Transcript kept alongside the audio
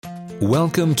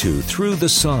Welcome to Through the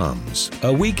Psalms,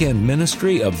 a weekend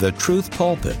ministry of the Truth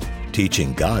Pulpit,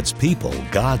 teaching God's people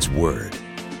God's Word.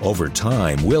 Over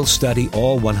time, we'll study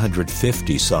all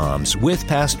 150 Psalms with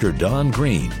Pastor Don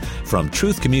Green from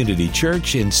Truth Community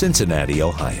Church in Cincinnati,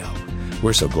 Ohio.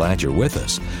 We're so glad you're with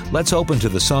us. Let's open to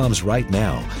the Psalms right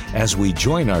now as we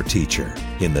join our teacher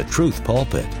in the Truth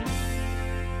Pulpit.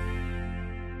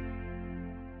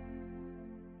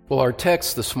 Well, our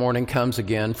text this morning comes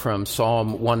again from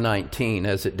Psalm 119,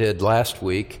 as it did last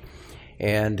week,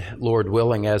 and Lord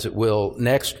willing, as it will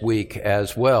next week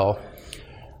as well.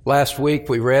 Last week,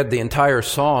 we read the entire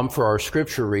psalm for our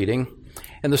scripture reading,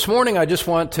 and this morning I just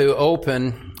want to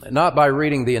open, not by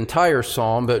reading the entire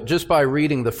psalm, but just by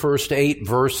reading the first 8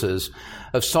 verses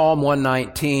of Psalm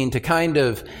 119 to kind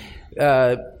of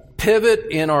pivot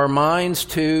in our minds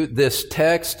to this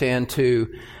text and to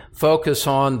focus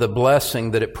on the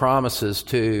blessing that it promises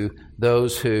to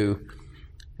those who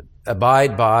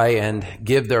abide by and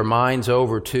give their minds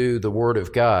over to the Word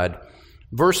of God.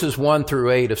 Verses 1 through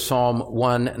 8 of Psalm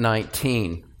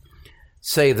 119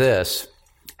 say this: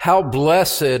 "How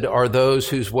blessed are those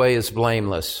whose way is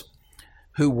blameless,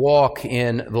 who walk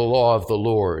in the law of the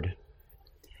Lord.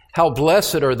 How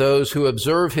blessed are those who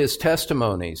observe His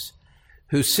testimonies,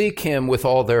 who seek Him with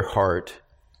all their heart.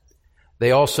 They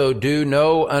also do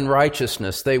no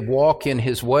unrighteousness. They walk in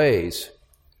His ways.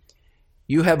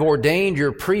 You have ordained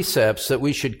your precepts that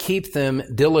we should keep them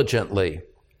diligently.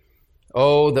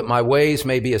 Oh, that my ways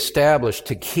may be established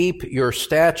to keep your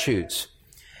statutes.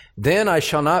 Then I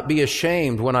shall not be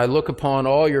ashamed when I look upon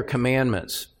all your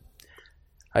commandments.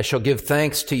 I shall give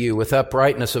thanks to you with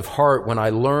uprightness of heart when I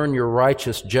learn your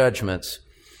righteous judgments.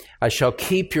 I shall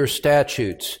keep your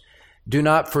statutes. Do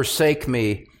not forsake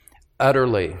me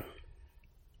utterly."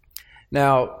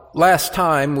 Now, last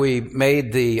time we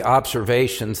made the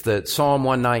observations that Psalm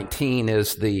 119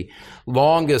 is the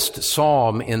longest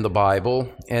psalm in the Bible,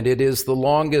 and it is the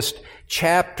longest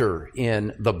chapter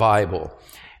in the Bible.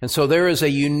 And so there is a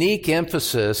unique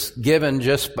emphasis given,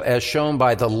 just as shown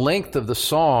by the length of the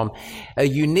psalm, a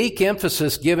unique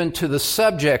emphasis given to the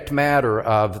subject matter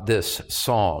of this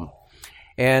psalm.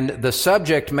 And the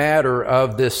subject matter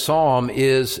of this psalm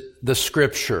is the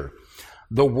Scripture,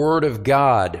 the Word of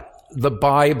God, the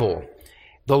Bible,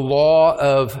 the law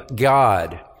of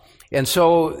God. And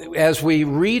so as we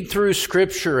read through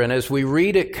Scripture and as we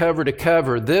read it cover to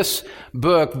cover, this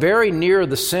book, very near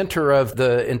the center of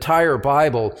the entire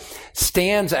Bible,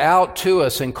 stands out to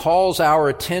us and calls our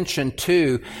attention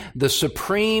to the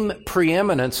supreme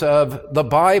preeminence of the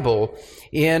Bible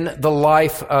in the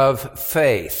life of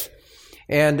faith.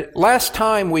 And last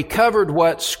time we covered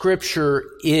what Scripture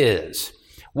is,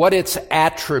 what its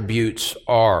attributes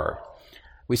are.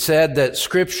 We said that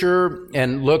Scripture,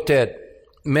 and looked at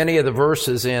many of the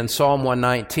verses in Psalm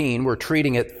 119, we're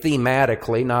treating it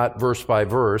thematically, not verse by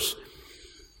verse.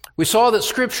 We saw that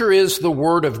Scripture is the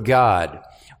Word of God.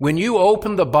 When you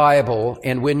open the Bible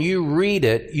and when you read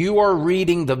it, you are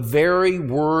reading the very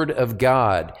Word of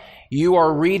God. You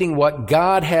are reading what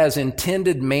God has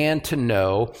intended man to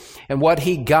know and what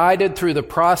He guided through the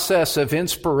process of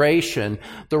inspiration,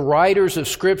 the writers of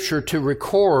Scripture to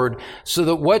record, so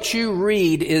that what you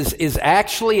read is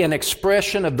actually an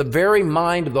expression of the very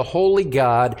mind of the Holy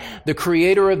God, the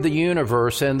Creator of the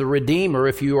universe and the Redeemer,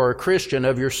 if you are a Christian,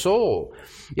 of your soul.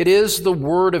 It is the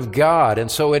Word of God, and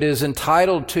so it is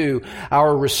entitled to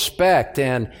our respect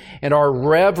and our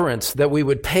reverence, that we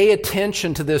would pay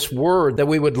attention to this Word, that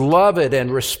we would love it and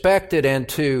respect it, and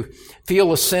to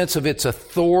feel a sense of its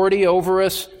authority over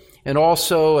us and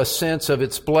also a sense of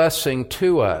its blessing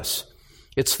to us.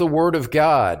 It's the Word of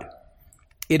God.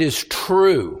 It is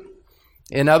true.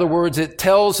 In other words, it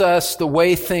tells us the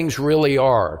way things really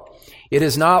are. It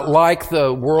is not like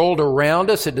the world around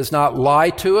us. It does not lie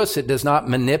to us. It does not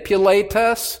manipulate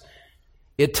us.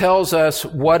 It tells us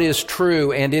what is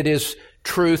true, and it is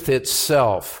truth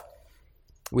itself.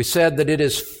 We said that it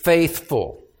is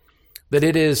faithful, that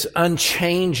it is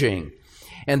unchanging,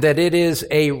 and that it is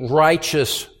a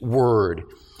righteous word.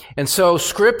 And so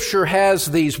Scripture has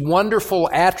these wonderful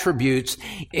attributes.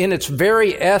 In its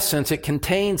very essence, it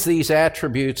contains these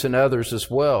attributes and others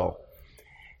as well.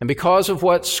 And because of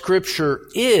what Scripture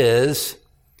is,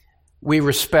 we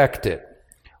respect it.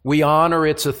 We honor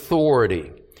its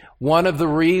authority. One of the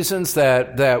reasons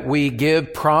that we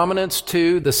give prominence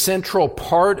to the central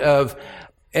part of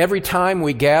every time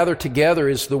we gather together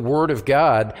is the Word of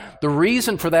God. The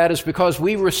reason for that is because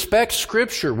we respect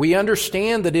Scripture. We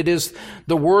understand that it is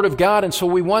the Word of God, and so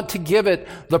we want to give it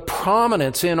the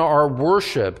prominence in our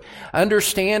worship,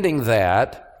 understanding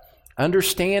that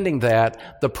understanding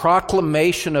that the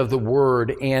proclamation of the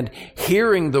Word and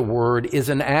hearing the Word is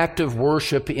an act of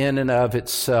worship in and of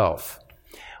itself.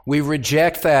 We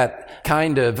reject that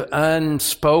kind of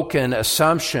unspoken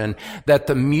assumption that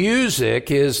the music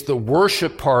is the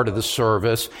worship part of the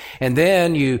service, and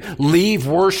then you leave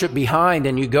worship behind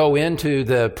and you go into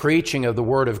the preaching of the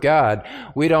Word of God.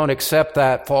 We don't accept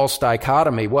that false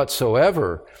dichotomy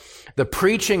whatsoever. The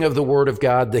preaching of the Word of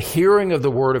God, the hearing of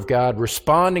the Word of God,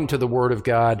 responding to the Word of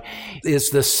God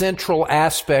is the central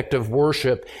aspect of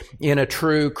worship in a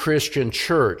true Christian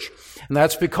church. And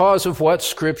that's because of what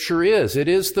Scripture is. It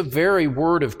is the very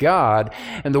Word of God.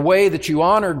 And the way that you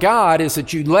honor God is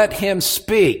that you let Him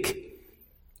speak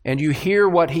and you hear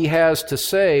what He has to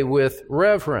say with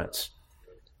reverence.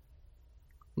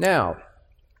 Now,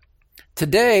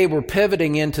 today we're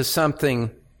pivoting into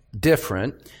something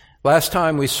different. Last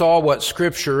time we saw what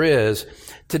Scripture is.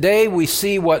 Today we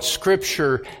see what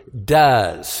Scripture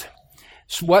does.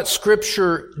 What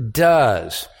Scripture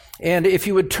does. And if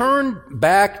you would turn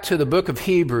back to the book of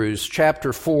Hebrews,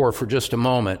 chapter 4, for just a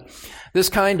moment, this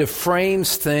kind of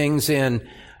frames things in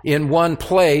one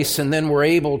place, and then we're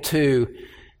able to,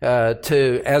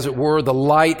 as it were, the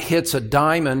light hits a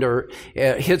diamond, or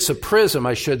hits a prism,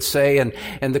 I should say,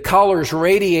 and the colors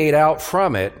radiate out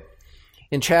from it.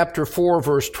 In chapter 4,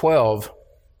 verse 12,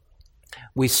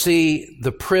 we see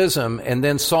the prism, and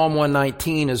then Psalm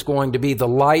 119 is going to be the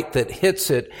light that hits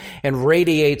it and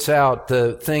radiates out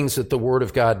the things that the Word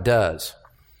of God does.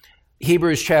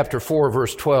 Hebrews chapter 4,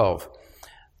 verse 12.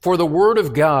 For the Word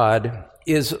of God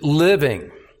is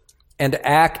living and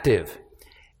active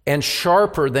and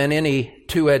sharper than any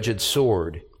two-edged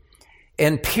sword,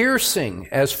 and piercing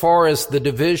as far as the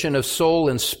division of soul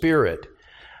and spirit,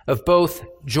 of both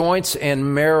joints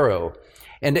and marrow,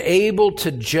 and able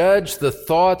to judge the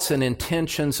thoughts and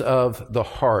intentions of the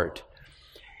heart.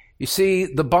 You see,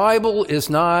 the Bible is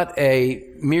not a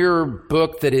mere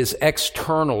book that is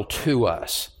external to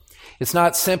us. It's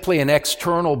not simply an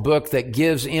external book that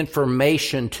gives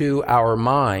information to our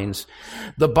minds.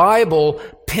 The Bible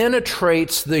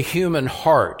penetrates the human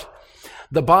heart.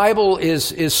 The Bible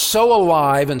is so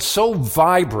alive and so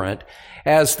vibrant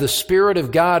as the Spirit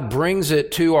of God brings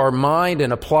it to our mind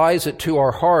and applies it to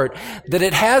our heart, that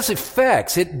it has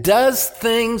effects. It does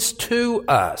things to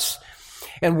us.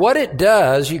 And what it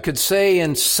does, you could say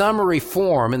in summary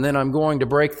form, and then I'm going to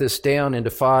break this down into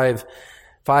five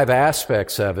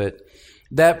aspects of it,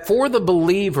 that for the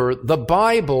believer, the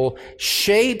Bible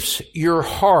shapes your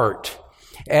heart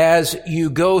as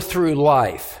you go through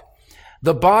life.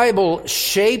 The Bible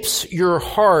shapes your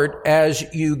heart as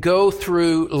you go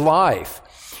through life.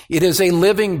 It is a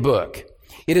living book.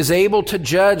 It is able to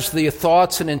judge the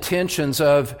thoughts and intentions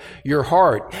of your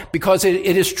heart because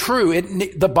it is true.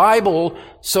 The Bible,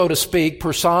 so to speak,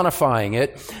 personifying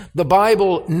it, the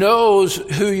Bible knows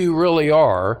who you really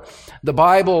are. The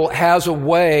Bible has a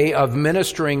way of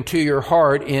ministering to your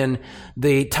heart in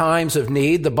the times of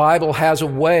need. The Bible has a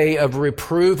way of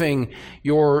reproving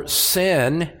your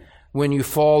sin when you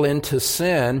fall into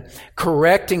sin,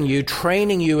 correcting you,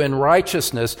 training you in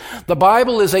righteousness. The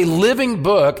Bible is a living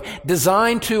book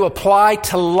designed to apply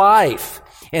to life,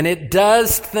 and it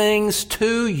does things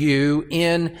to you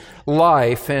in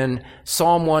life, and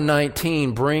Psalm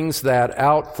 119 brings that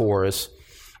out for us.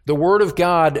 The Word of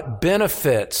God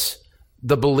benefits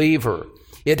the believer.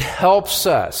 It helps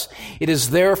us. It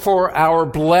is therefore our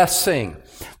blessing.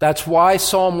 That's why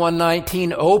Psalm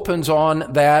 119 opens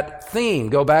on that theme.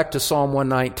 Go back to Psalm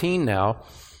 119 now.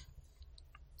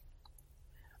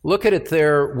 Look at it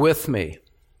there with me.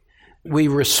 We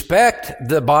respect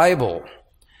the Bible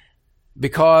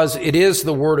because it is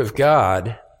the Word of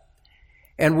God,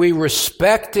 and we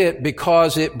respect it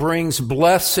because it brings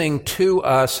blessing to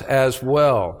us as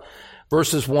well.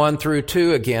 Verses 1 through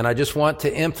 2 again. I just want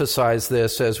to emphasize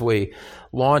this as we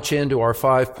launch into our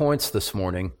 5 points this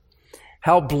morning.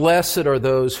 How blessed are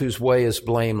those whose way is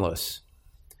blameless,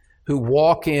 who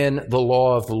walk in the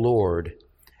law of the Lord.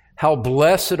 How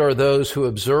blessed are those who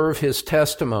observe His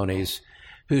testimonies,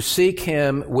 who seek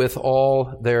Him with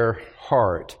all their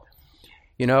heart.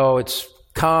 You know, it's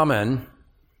common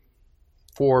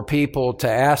for people to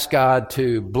ask God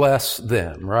to bless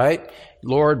them, right?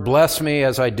 Lord, bless me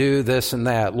as I do this and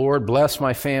that. Lord, bless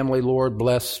my family. Lord,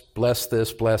 bless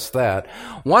this, bless that.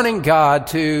 Wanting God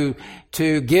to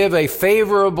give a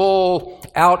favorable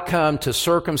outcome to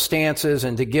circumstances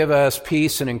and to give us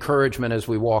peace and encouragement as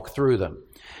we walk through them.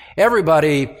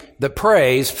 Everybody that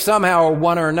prays, somehow or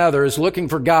one or another, is looking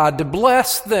for God to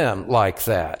bless them like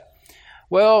that.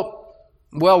 Well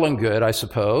and good, I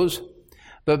suppose.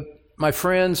 But my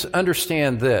friends,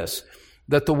 understand this.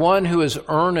 that the one who is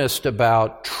earnest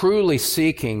about truly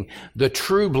seeking the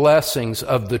true blessings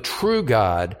of the true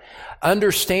God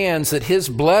understands that His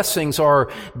blessings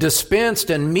are dispensed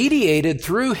and mediated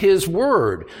through His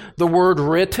Word, the Word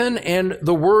written and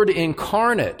the Word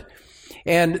incarnate.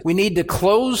 And we need to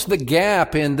close the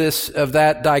gap of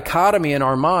that dichotomy in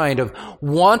our mind of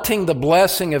wanting the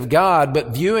blessing of God,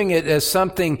 but viewing it as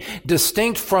something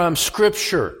distinct from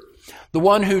Scripture. The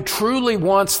one who truly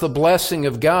wants the blessing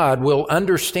of God will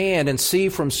understand and see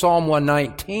from Psalm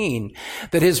 119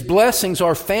 that His blessings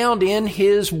are found in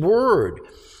His Word.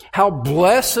 How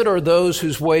blessed are those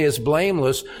whose way is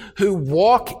blameless, who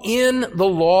walk in the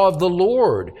law of the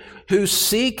Lord, who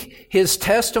seek His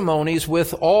testimonies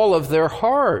with all of their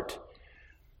heart.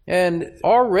 And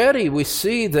already we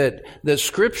see that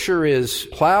Scripture is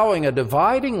plowing a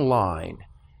dividing line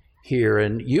here.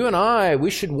 And you and I, we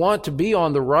should want to be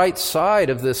on the right side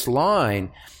of this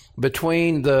line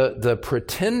between the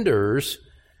pretenders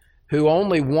who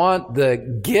only want the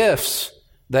gifts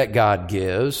that God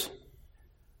gives,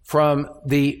 from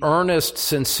the earnest,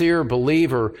 sincere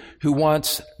believer who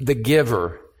wants the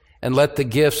giver and let the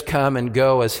gifts come and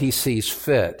go as He sees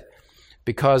fit.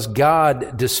 Because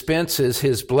God dispenses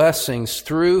His blessings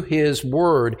through His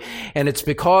Word, and it's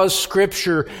because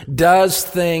Scripture does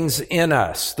things in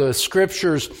us. The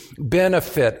Scriptures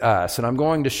benefit us. And I'm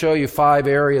going to show you 5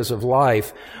 areas of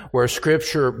life where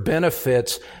Scripture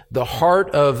benefits the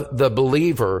heart of the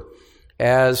believer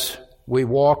as we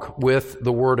walk with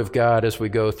the Word of God as we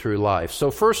go through life. So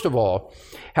first of all,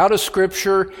 how does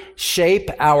Scripture shape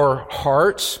our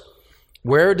hearts?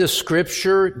 Where does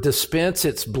Scripture dispense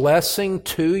its blessing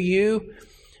to you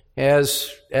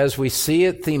as we see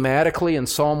it thematically in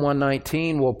Psalm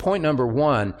 119? Well, point number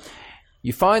 1,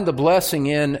 you find the blessing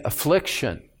in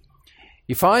affliction.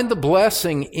 You find the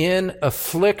blessing in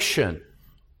affliction.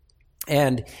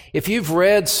 And if you've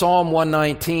read Psalm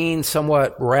 119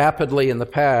 somewhat rapidly in the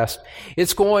past,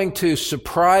 it's going to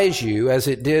surprise you, as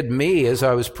it did me as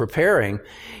I was preparing.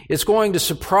 It's going to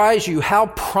surprise you how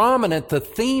prominent the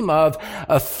theme of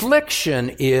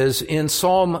affliction is in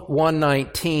Psalm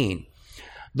 119.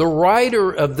 The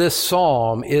writer of this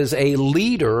psalm is a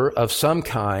leader of some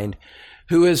kind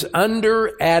who is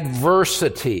under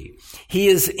adversity. He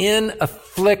is in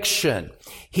affliction.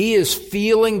 He is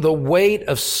feeling the weight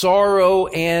of sorrow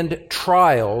and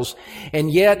trials,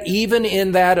 and yet even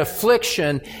in that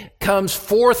affliction comes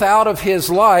forth out of his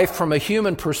life, from a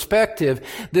human perspective,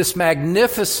 this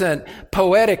magnificent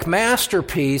poetic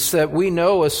masterpiece that we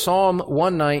know as Psalm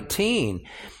 119.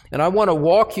 And I want to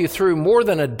walk you through more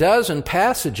than a dozen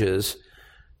passages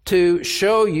to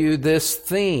show you this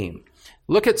theme.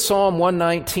 Look at Psalm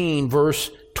 119, verse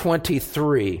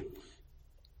 23.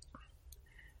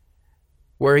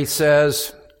 Where he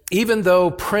says, "Even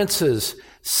though princes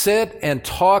sit and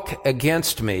talk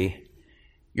against me,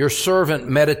 your servant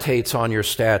meditates on your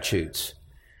statutes.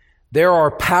 There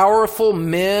are powerful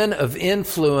men of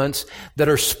influence that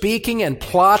are speaking and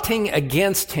plotting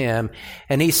against him."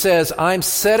 And he says, "I'm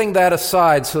setting that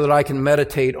aside so that I can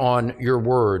meditate on your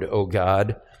word, O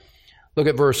God." Look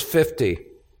at verse 50.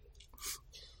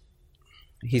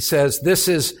 He says, "This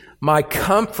is my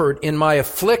comfort in my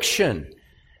affliction,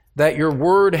 that your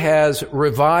word has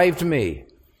revived me.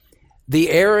 The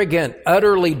arrogant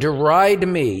utterly deride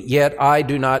me, yet I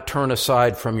do not turn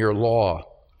aside from your law."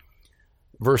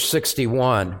 Verse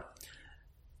 61,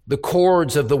 "The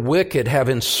cords of the wicked have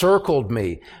encircled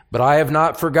me, but I have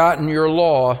not forgotten your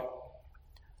law."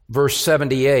 Verse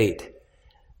 78,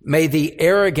 "May the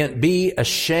arrogant be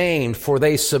ashamed, for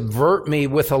they subvert me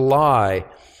with a lie,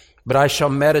 but I shall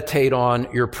meditate on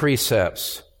your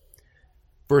precepts."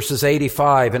 Verses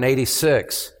 85 and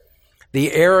 86,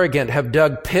 "The arrogant have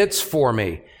dug pits for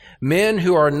me, men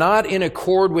who are not in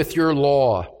accord with your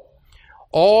law.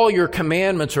 All your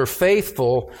commandments are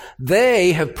faithful.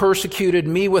 They have persecuted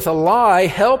me with a lie.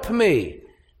 Help me."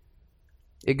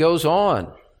 It goes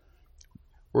on.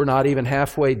 We're not even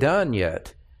halfway done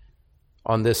yet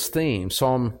on this theme.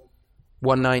 Psalm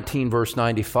 119, verse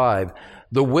 95,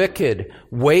 "The wicked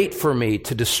wait for me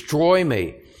to destroy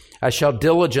me. I shall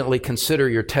diligently consider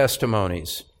your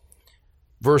testimonies."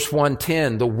 Verse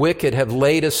 110, "The wicked have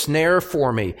laid a snare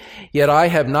for me, yet I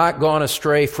have not gone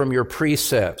astray from your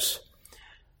precepts."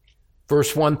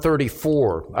 Verse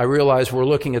 134, I realize we're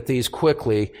looking at these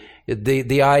quickly.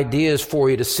 The idea is for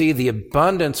you to see the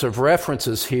abundance of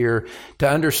references here to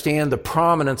understand the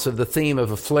prominence of the theme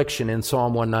of affliction in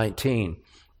Psalm 119.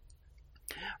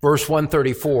 Verse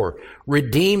 134,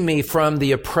 "Redeem me from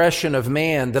the oppression of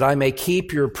man, that I may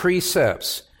keep your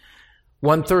precepts."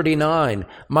 139,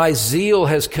 my zeal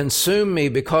has consumed me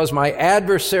because my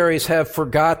adversaries have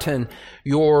forgotten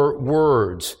your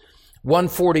words.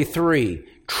 143,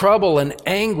 trouble and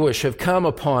anguish have come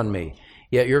upon me,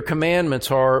 yet your commandments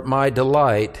are my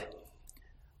delight.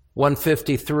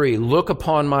 153, look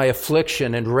upon my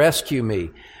affliction and rescue me,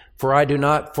 for I do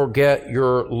not forget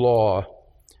your law.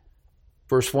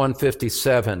 Verse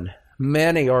 157,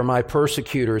 many are my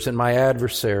persecutors and my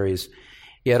adversaries,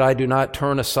 yet I do not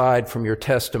turn aside from your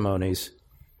testimonies.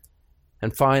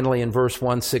 And finally, in verse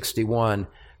 161,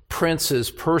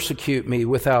 princes persecute me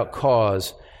without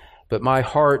cause, but my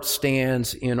heart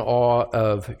stands in awe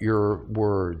of your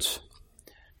words.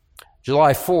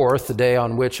 July 4th, the day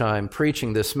on which I'm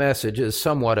preaching this message, is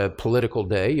somewhat a political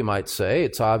day, you might say.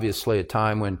 It's obviously a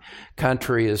time when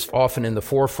country is often in the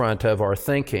forefront of our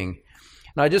thinking.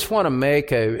 And I just want to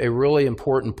make a really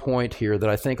important point here that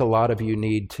I think a lot of you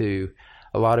need to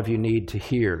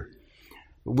hear.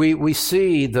 We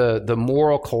see the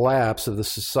moral collapse of the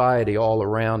society all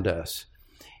around us.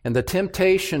 And the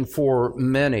temptation for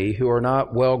many who are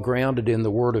not well grounded in the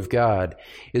Word of God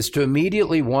is to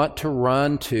immediately want to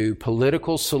run to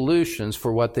political solutions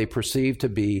for what they perceive to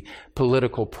be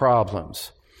political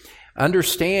problems.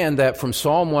 Understand that from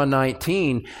Psalm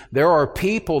 119, there are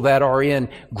people that are in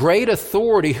great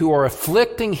authority who are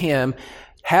afflicting him,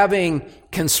 having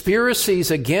conspiracies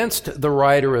against the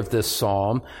writer of this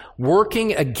psalm,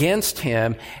 working against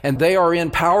him, and they are in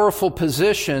powerful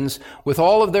positions with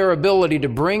all of their ability to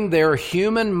bring their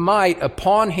human might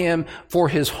upon him for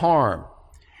his harm.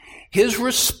 His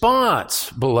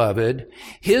response, beloved,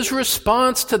 his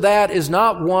response to that is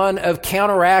not one of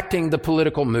counteracting the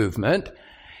political movement.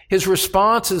 His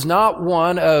response is not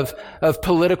one of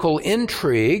political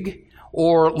intrigue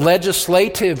or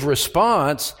legislative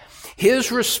response.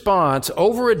 His response,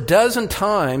 over a dozen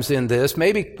times in this,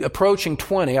 maybe approaching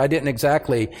 20, I didn't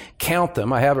exactly count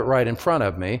them, I have it right in front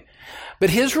of me,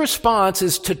 but his response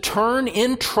is to turn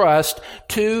in trust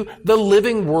to the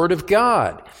living Word of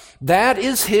God. That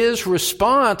is his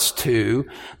response to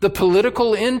the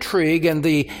political intrigue and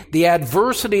the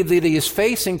adversity that he is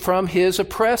facing from his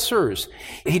oppressors.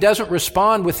 He doesn't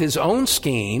respond with his own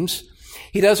schemes.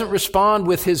 He doesn't respond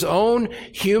with his own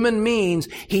human means.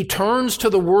 He turns to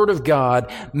the Word of God,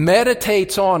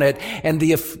 meditates on it, and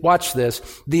watch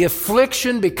this, the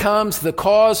affliction becomes the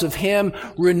cause of him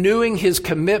renewing his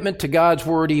commitment to God's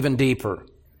Word even deeper.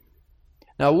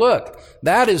 Now look,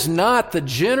 that is not the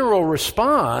general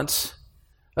response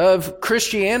of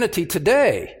Christianity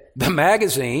today, the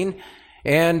magazine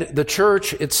and the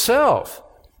church itself.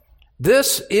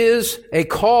 This is a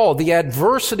call. The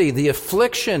adversity, the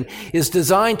affliction is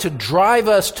designed to drive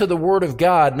us to the Word of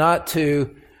God, not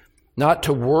to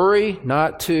worry,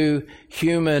 not to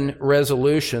human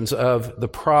resolutions of the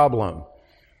problem.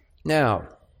 Now,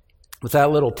 with that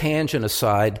little tangent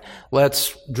aside,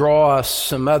 let's draw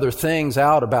some other things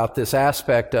out about this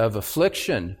aspect of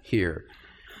affliction here.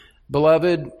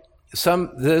 Beloved,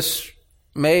 this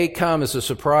may come as a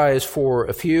surprise for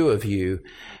a few of you.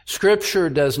 Scripture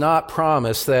does not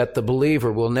promise that the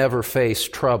believer will never face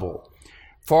trouble.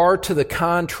 Far to the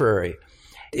contrary,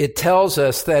 it tells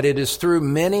us that it is through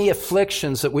many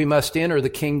afflictions that we must enter the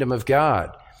kingdom of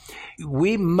God.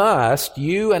 We must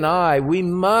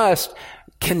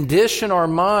condition our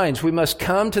minds. We must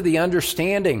come to the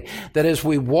understanding that as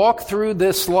we walk through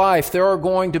this life, there are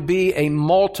going to be a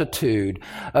multitude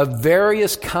of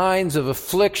various kinds of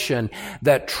affliction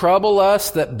that trouble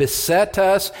us, that beset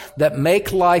us, that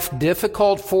make life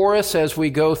difficult for us as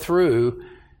we go through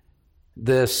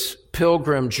this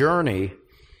pilgrim journey.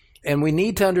 And we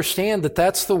need to understand that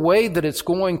that's the way that it's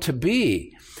going to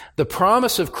be. The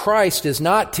promise of Christ is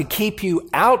not to keep you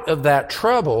out of that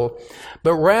trouble,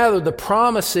 but rather the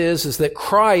promise is that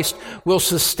Christ will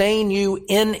sustain you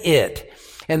in it,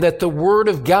 and that the Word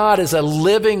of God is a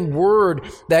living Word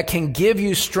that can give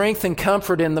you strength and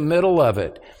comfort in the middle of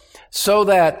it, so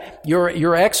that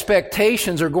your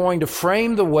expectations are going to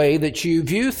frame the way that you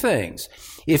view things.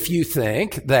 If you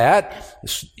think that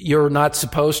you're not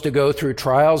supposed to go through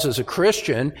trials as a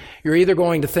Christian, you're either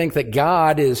going to think that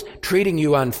God is treating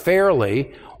you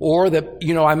unfairly, or that,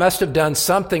 I must have done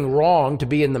something wrong to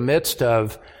be in the midst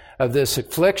of this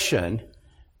affliction,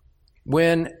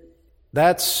 when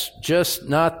that's just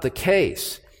not the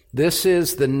case. This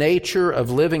is the nature of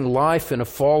living life in a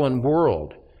fallen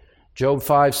world. Job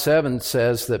 5:7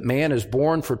 says that man is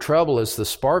born for trouble as the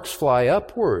sparks fly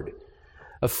upward.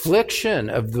 Affliction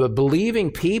of the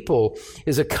believing people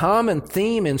is a common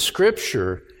theme in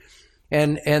Scripture.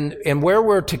 And where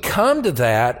we're to come to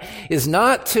that is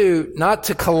not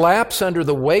to collapse under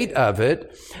the weight of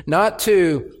it, not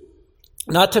to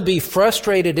Not to be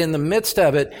frustrated in the midst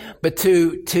of it, but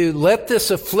to let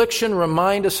this affliction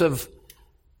remind us of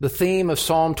the theme of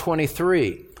Psalm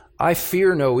 23. I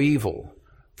fear no evil,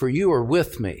 for you are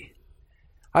with me.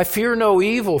 I fear no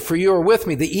evil, for you are with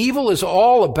me. The evil is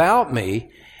all about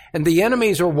me, and the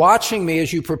enemies are watching me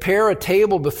as you prepare a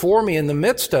table before me in the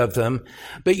midst of them.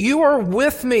 But you are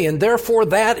with me, and therefore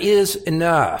that is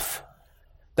enough.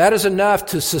 That is enough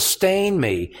to sustain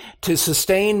me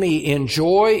in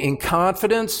joy, in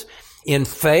confidence, in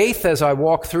faith as I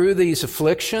walk through these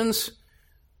afflictions.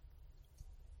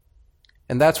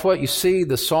 And that's what you see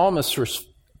the psalmist's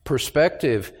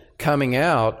perspective coming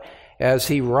out as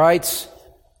he writes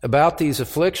about these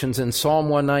afflictions in Psalm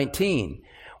 119.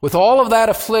 With all of that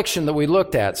affliction that we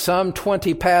looked at, some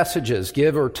 20 passages,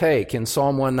 give or take, in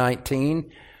Psalm 119,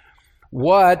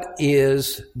 what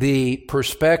is the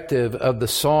perspective of the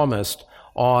psalmist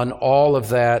on all of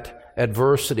that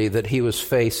adversity that he was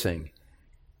facing?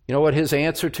 You know what his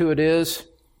answer to it is?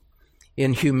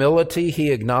 In humility,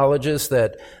 he acknowledges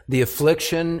that the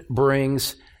affliction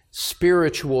brings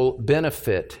spiritual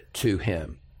benefit to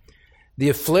him. The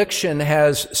affliction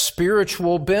has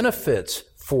spiritual benefits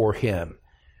for him.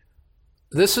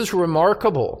 This is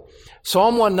remarkable.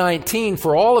 Psalm 119,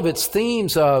 for all of its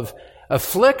themes of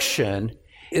affliction,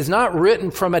 is not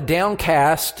written from a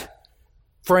downcast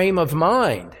frame of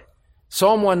mind.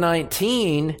 Psalm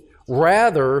 119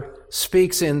 rather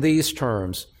speaks in these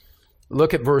terms.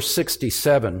 Look at verse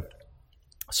 67.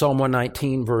 Psalm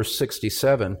 119, verse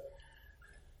 67,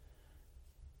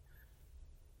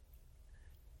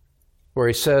 where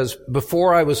he says,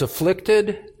 before I was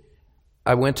afflicted,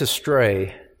 I went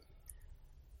astray,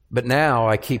 but now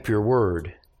I keep your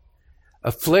word.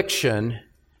 Affliction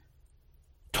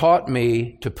taught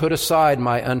me to put aside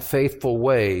my unfaithful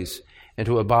ways and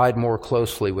to abide more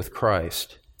closely with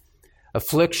Christ.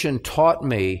 Affliction taught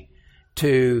me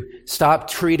to stop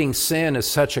treating sin as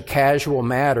such a casual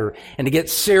matter and to get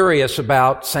serious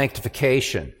about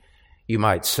sanctification, you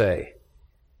might say.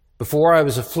 Before I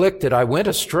was afflicted, I went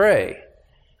astray,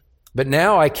 but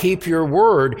now I keep your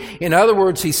word. In other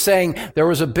words, he's saying there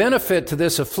was a benefit to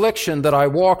this affliction that I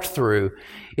walked through.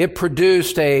 It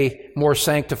produced a more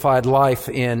sanctified life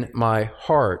in my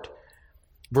heart.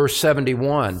 Verse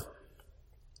 71,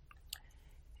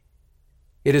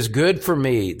 it is good for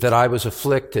me that I was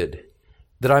afflicted,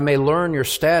 that I may learn your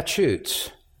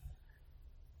statutes.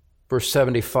 Verse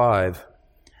 75,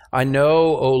 I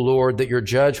know, O Lord, that your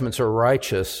judgments are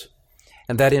righteous,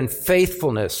 and that in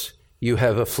faithfulness you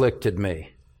have afflicted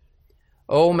me.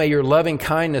 Oh, may your loving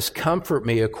kindness comfort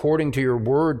me according to your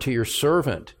word to your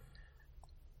servant.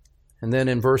 And then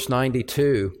in verse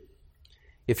 92,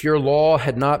 if your law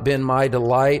had not been my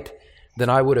delight, then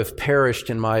I would have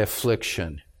perished in my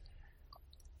affliction.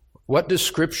 What does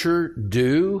Scripture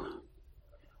do?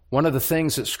 One of the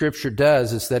things that Scripture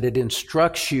does is that it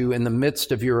instructs you in the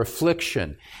midst of your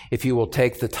affliction. If you will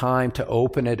take the time to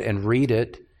open it and read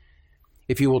it,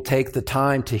 if you will take the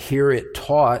time to hear it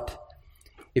taught,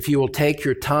 if you will take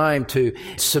your time to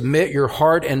submit your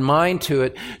heart and mind to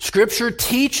it, Scripture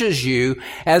teaches you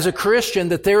as a Christian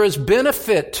that there is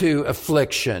benefit to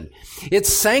affliction. It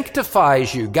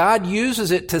sanctifies you. God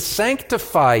uses it to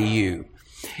sanctify you.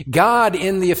 God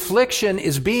in the affliction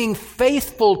is being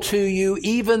faithful to you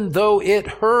even though it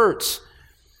hurts.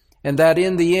 And that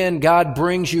in the end, God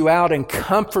brings you out and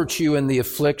comforts you in the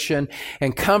affliction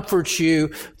and comforts you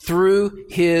through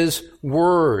His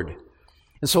Word.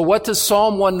 And so what does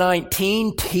Psalm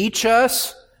 119 teach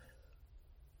us?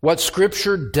 What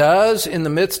Scripture does in the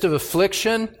midst of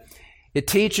affliction? It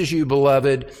teaches you,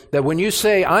 beloved, that when you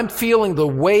say, I'm feeling the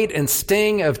weight and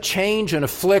sting of change and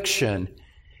affliction,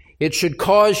 it should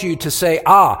cause you to say,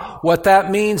 what that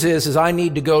means is I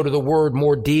need to go to the Word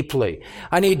more deeply.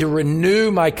 I need to renew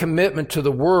my commitment to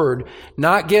the Word,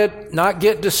 not get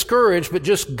discouraged, but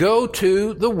just go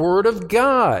to the Word of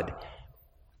God.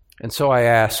 And so I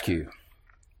ask you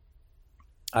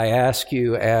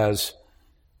as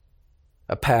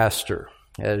a pastor,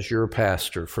 as your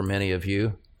pastor for many of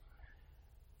you,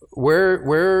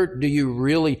 where do you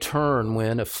really turn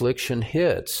when affliction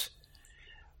hits?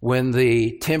 When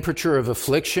the temperature of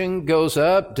affliction goes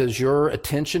up, does your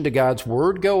attention to God's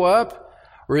Word go up?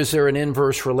 Or is there an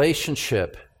inverse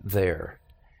relationship there?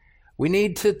 We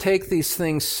need to take these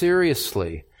things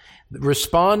seriously.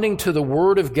 Responding to the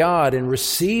Word of God and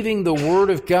receiving the Word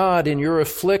of God in your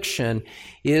affliction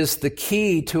is the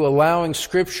key to allowing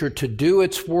Scripture to do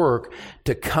its work,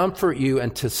 to comfort you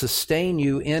and to sustain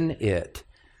you in it.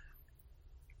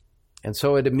 And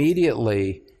so it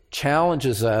immediately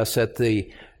challenges us at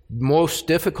the most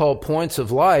difficult points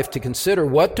of life to consider,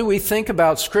 what do we think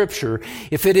about Scripture?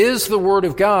 If it is the Word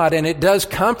of God and it does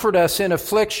comfort us in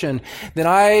affliction,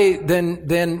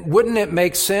 then wouldn't it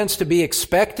make sense to be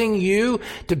expecting you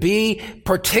to be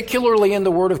particularly in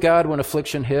the Word of God when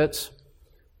affliction hits,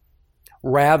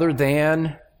 rather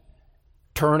than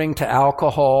turning to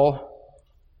alcohol,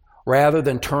 rather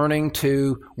than turning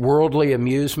to worldly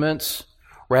amusements,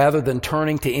 rather than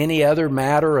turning to any other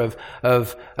matter of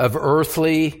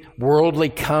earthly, worldly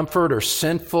comfort or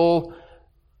sinful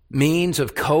means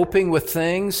of coping with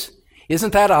things?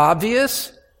 Isn't that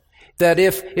obvious? That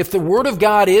if the Word of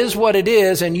God is what it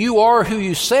is, and you are who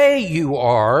you say you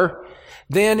are,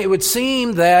 then it would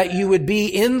seem that you would be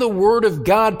in the Word of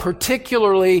God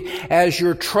particularly as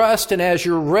your trust and as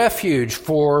your refuge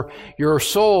for your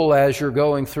soul as you're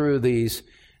going through these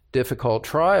difficult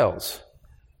trials.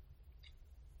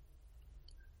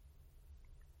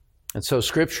 And so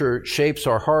Scripture shapes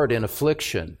our heart in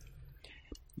affliction.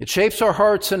 It shapes our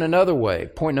hearts in another way.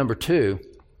 Point number 2.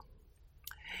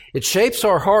 It shapes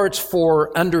our hearts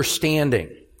for understanding.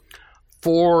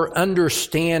 For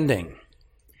understanding.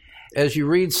 As you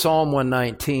read Psalm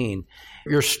 119,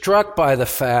 you're struck by the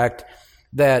fact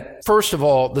that, first of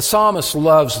all, the psalmist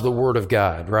loves the Word of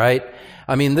God, right?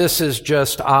 I mean, this is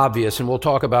just obvious, and we'll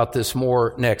talk about this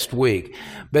more next week.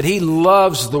 But he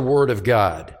loves the Word of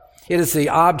God. It is the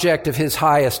object of his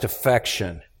highest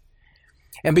affection.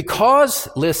 And because,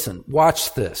 listen,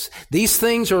 watch this. These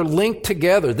things are linked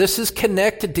together. This is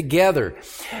connected together.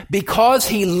 Because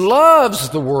he loves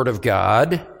the Word of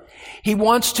God, he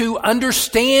wants to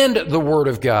understand the Word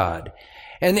of God.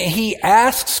 And he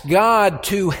asks God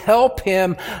to help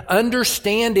him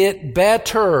understand it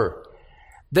better.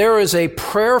 There is a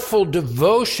prayerful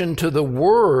devotion to the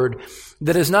Word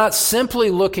that is not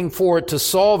simply looking for it to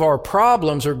solve our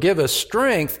problems or give us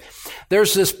strength.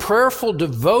 There's this prayerful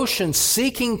devotion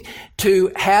seeking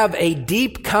to have a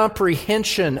deep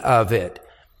comprehension of it.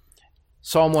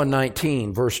 Psalm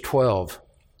 119, verse 12.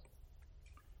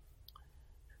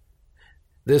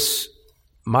 This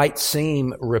might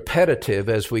seem repetitive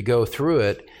as we go through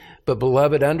it, but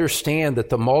beloved, understand that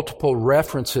the multiple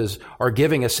references are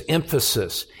giving us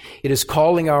emphasis. It is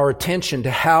calling our attention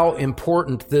to how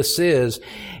important this is,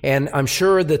 and I'm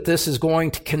sure that this is going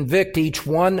to convict each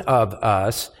one of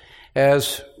us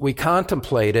as we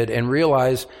contemplate it and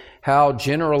realize how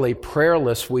generally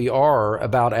prayerless we are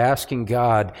about asking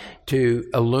God to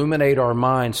illuminate our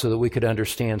minds so that we could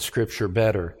understand Scripture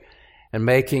better, and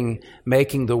making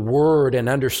the Word and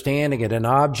understanding it an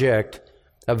object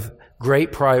of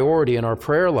great priority in our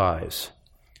prayer lives.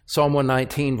 Psalm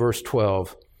 119, verse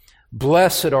 12.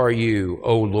 Blessed are you,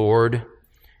 O Lord.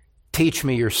 Teach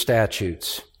me your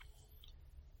statutes.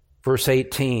 Verse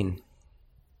 18.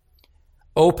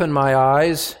 Open my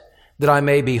eyes that I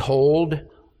may behold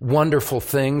wonderful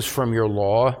things from your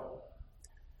law.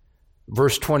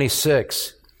 Verse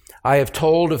 26. I have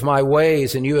told of my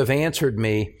ways, and you have answered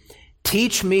me.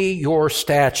 Teach me your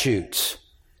statutes.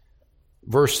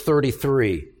 Verse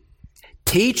 33.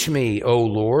 Teach me, O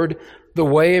Lord, the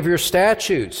way of your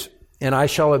statutes, and I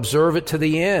shall observe it to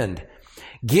the end.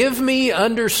 Give me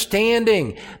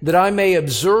understanding that I may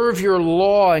observe your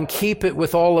law and keep it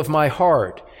with all of my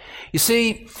heart. You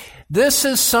see, this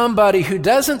is somebody who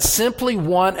doesn't simply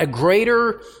want a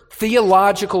greater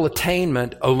theological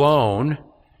attainment alone.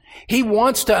 He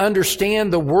wants to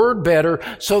understand the Word better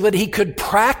so that he could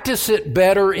practice it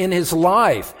better in his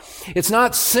life. It's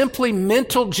not simply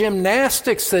mental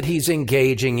gymnastics that he's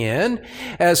engaging in,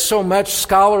 as so much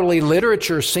scholarly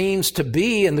literature seems to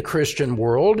be in the Christian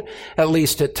world, at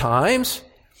least at times.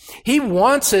 He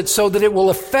wants it so that it will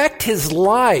affect his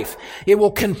life. It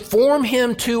will conform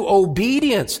him to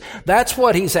obedience. That's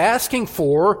what he's asking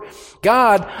for.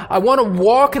 God, I want to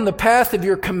walk in the path of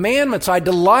your commandments. I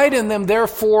delight in them,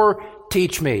 therefore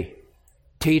teach me.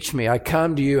 Teach me. I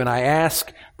come to you and I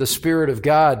ask the Spirit of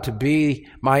God to be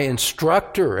my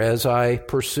instructor as I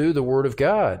pursue the Word of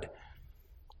God.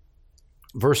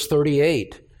 Verse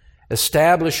 38,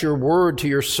 establish your word to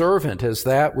your servant as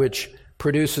that which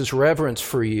produces reverence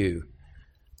for you.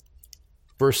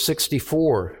 Verse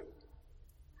 64,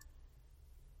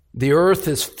 the earth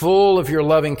is full of your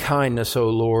loving kindness, O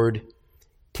Lord.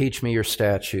 Teach me your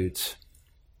statutes.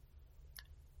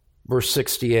 Verse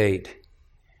 68,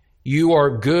 you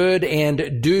are good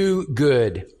and do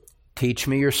good. Teach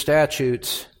me your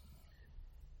statutes.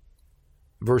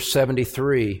 Verse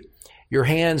 73, your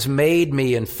hands made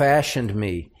me and fashioned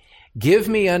me. Give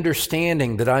me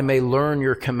understanding that I may learn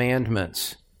your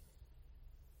commandments.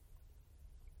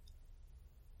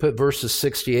 Put verses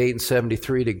 68 and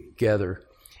 73 together.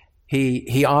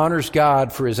 He honors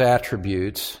God for his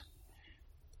attributes.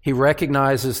 He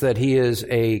recognizes that he is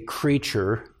a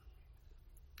creature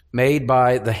made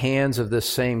by the hands of this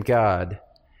same God.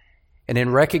 And in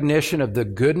recognition of the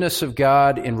goodness of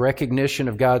God, in recognition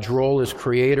of God's role as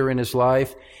creator in his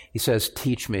life, he says,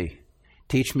 teach me.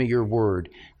 Teach me your word.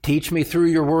 Teach me through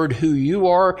your word who you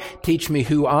are. Teach me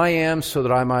who I am so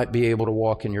that I might be able to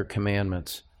walk in your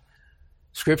commandments.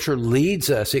 Scripture leads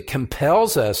us. It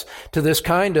compels us to this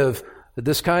kind of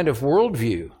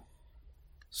worldview.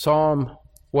 Psalm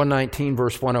 119,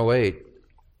 verse 108.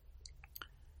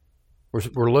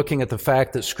 We're looking at the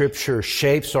fact that Scripture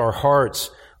shapes our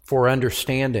hearts for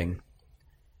understanding.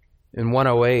 In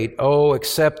 108, "Oh,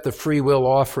 accept the free will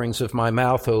offerings of my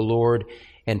mouth, O Lord,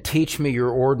 and teach me your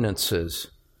ordinances."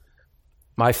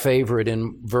 My favorite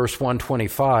in verse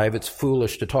 125, it's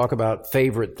foolish to talk about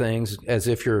favorite things as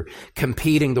if you're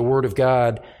competing the Word of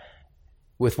God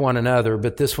with one another,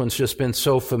 but this one's just been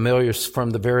so familiar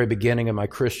from the very beginning of my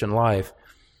Christian life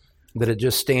that it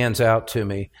just stands out to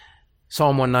me.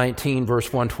 Psalm 119,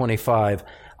 verse 125,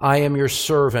 "I am your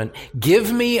servant.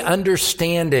 Give me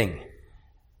understanding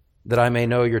that I may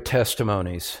know your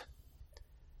testimonies."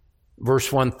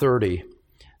 Verse 130,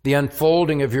 "The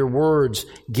unfolding of your words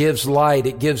gives light.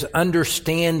 It gives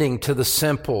understanding to the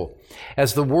simple.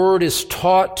 As the word is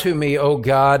taught to me, O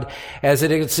God, as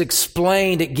it is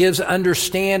explained, it gives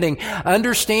understanding.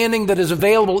 Understanding that is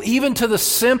available even to the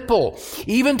simple,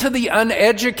 even to the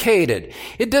uneducated.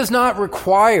 It does not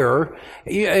require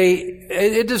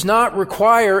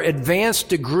advanced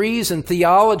degrees in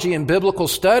theology and biblical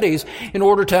studies in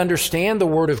order to understand the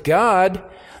Word of God.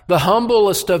 The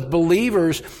humblest of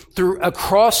believers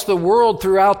across the world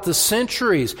throughout the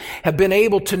centuries have been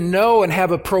able to know and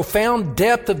have a profound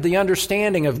depth of the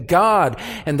understanding of God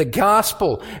and the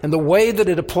gospel and the way that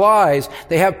it applies.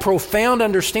 They have profound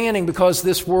understanding because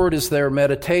this word is their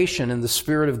meditation and the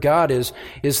Spirit of God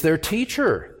is their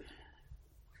teacher.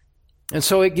 And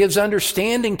so it gives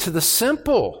understanding to the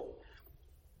simple.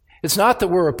 It's not that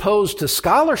we're opposed to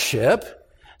scholarship.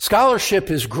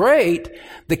 Scholarship is great.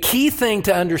 The key thing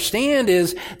to understand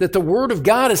is that the Word of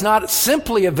God is not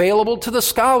simply available to the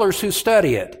scholars who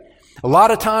study it. A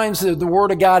lot of times the Word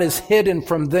of God is hidden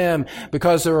from them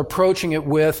because they're approaching it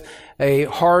with a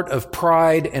heart of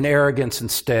pride and arrogance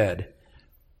instead.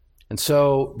 And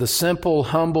so the simple,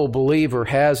 humble believer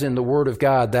has in the Word of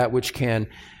God that which can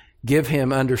give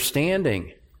him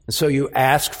understanding. And so you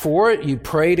ask for it, you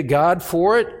pray to God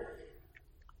for it.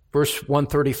 Verse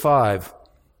 135.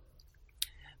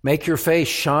 "Make your face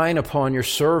shine upon your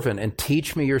servant and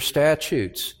teach me your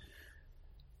statutes."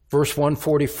 Verse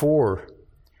 144,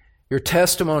 "Your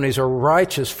testimonies are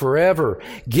righteous forever.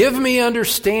 Give me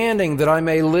understanding that I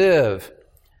may live."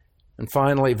 And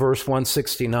finally, verse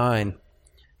 169,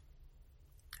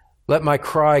 "Let my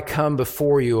cry come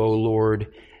before you, O Lord.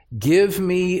 Give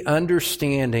me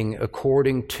understanding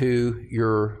according to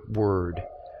your word."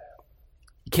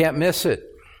 You can't miss it.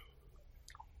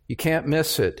 You can't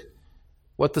miss it.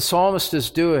 What the psalmist is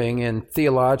doing in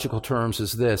theological terms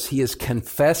is this. He is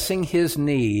confessing his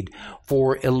need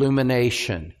for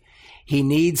illumination. He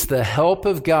needs the help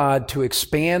of God to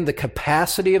expand the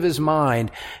capacity of his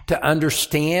mind to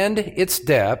understand its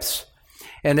depths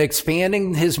and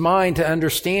expanding his mind to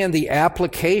understand the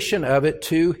application of it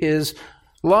to his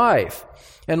life.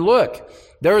 And look,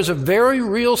 there is a very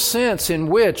real sense in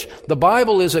which the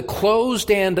Bible is a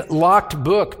closed and locked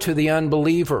book to the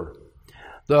unbeliever.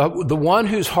 The one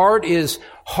whose heart is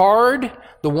hard,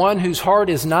 the one whose heart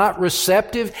is not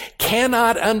receptive,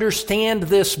 cannot understand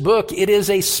this book. It is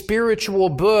a spiritual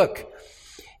book.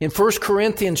 In 1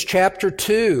 Corinthians chapter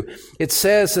 2, it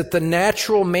says that the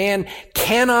natural man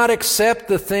cannot accept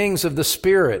the things of the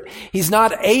Spirit. He's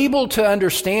not able to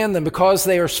understand them because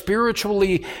they are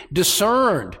spiritually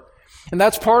discerned. And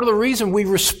that's part of the reason we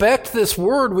respect this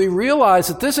word. We realize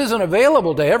that this isn't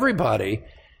available to everybody.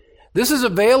 This is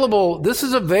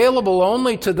available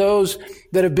only to those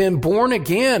that have been born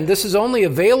again. This is only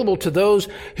available to those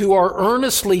who are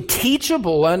earnestly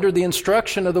teachable under the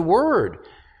instruction of the Word.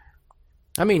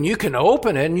 I mean, you can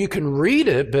open it and you can read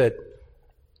it, but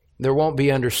there won't be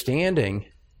understanding.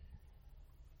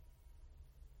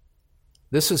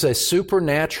 This is a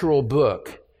supernatural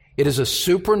book. It is a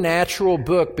supernatural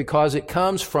book because it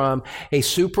comes from a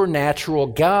supernatural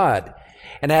God.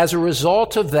 And as a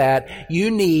result of that,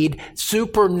 you need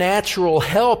supernatural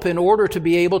help in order to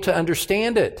be able to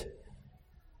understand it.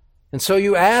 And so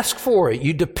you ask for it.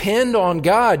 You depend on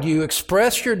God. You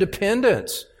express your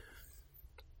dependence.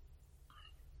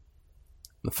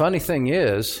 The funny thing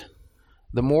is,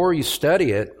 the more you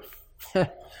study it,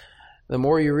 the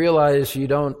more you realize you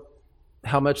don't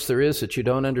how much there is that you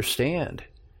don't understand,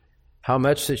 how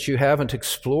much that you haven't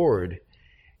explored.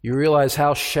 You realize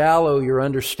how shallow your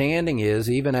understanding is,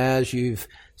 even as you've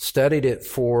studied it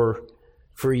for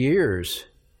years.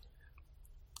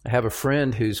 I have a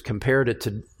friend who's compared it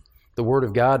to the Word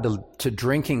of God to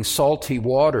drinking salty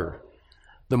water.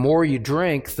 The more you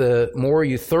drink, the more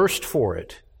you thirst for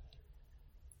it.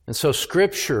 And so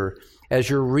Scripture, as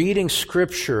you're reading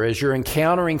Scripture, as you're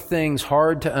encountering things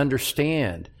hard to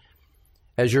understand,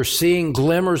 as you're seeing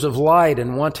glimmers of light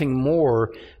and wanting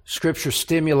more, Scripture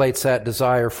stimulates that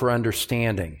desire for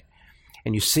understanding.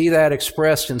 And you see that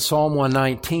expressed in Psalm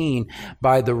 119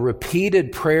 by the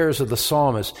repeated prayers of the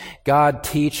psalmist. God,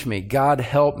 teach me. God,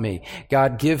 help me.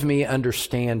 God, give me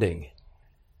understanding.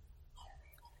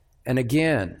 And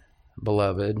again,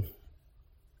 beloved,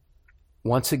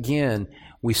 once again,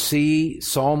 we see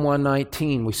Psalm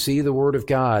 119, we see the Word of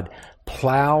God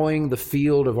plowing the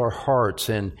field of our hearts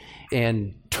and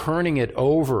turning it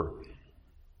over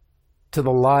to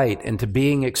the light and to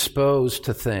being exposed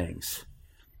to things.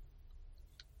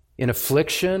 In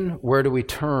affliction, where do we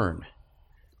turn?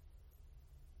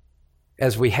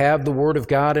 As we have the Word of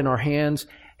God in our hands,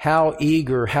 how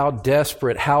eager, how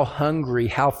desperate, how hungry,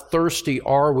 how thirsty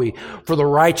are we for the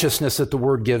righteousness that the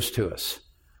Word gives to us?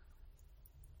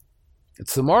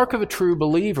 It's the mark of a true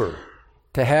believer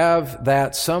to have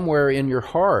that somewhere in your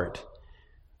heart.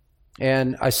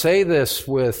 And I say this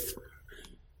with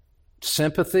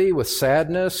sympathy, with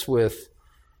sadness, with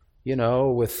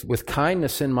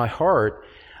kindness in my heart.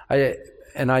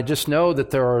 I just know that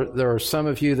there are some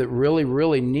of you that really,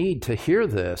 really need to hear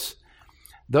this.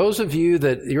 Those of you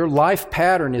that your life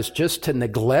pattern is just to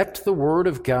neglect the Word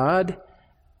of God,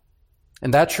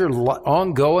 and that's your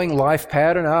ongoing life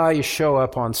pattern. You show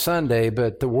up on Sunday,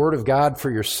 but the Word of God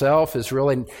for yourself is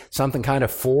really something kind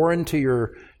of foreign to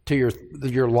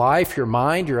your life, your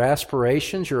mind, your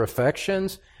aspirations, your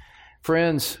affections.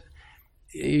 Friends,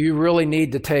 you really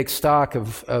need to take stock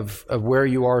of where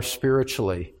you are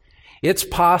spiritually. It's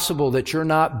possible that you're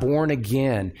not born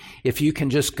again if you can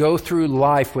just go through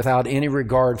life without any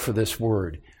regard for this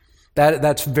Word.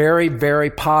 That's very,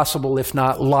 very possible, if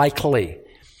not likely.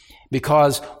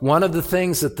 Because one of the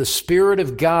things that the Spirit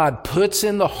of God puts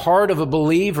in the heart of a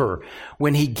believer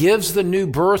when He gives the new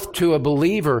birth to a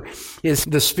believer is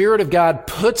the Spirit of God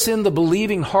puts in the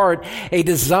believing heart a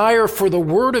desire for the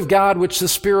Word of God which the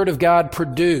Spirit of God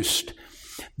produced.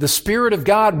 The Spirit of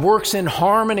God works in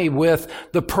harmony with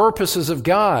the purposes of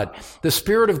God. The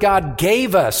Spirit of God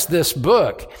gave us this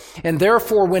book. And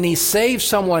therefore, when He saves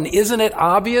someone, isn't it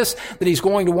obvious that He's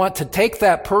going to want to take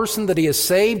that person that He has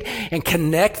saved and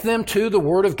connect them to the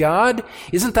Word of God?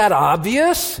 Isn't that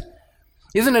obvious?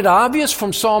 Isn't it obvious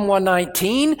from Psalm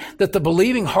 119 that the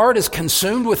believing heart is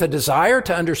consumed with a desire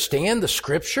to understand the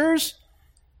Scriptures?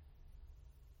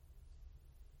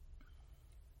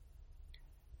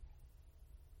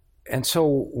 And so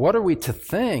what are we to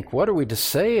think? What are we to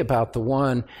say about the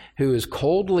one who is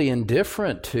coldly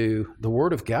indifferent to the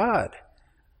Word of God?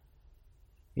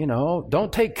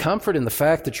 Don't take comfort in the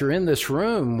fact that you're in this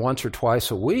room once or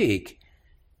twice a week.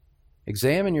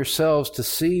 Examine yourselves to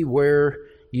see where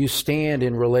you stand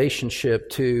in relationship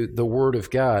to the Word of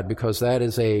God, because that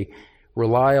is a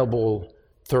reliable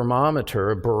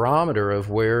thermometer, a barometer of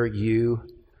where you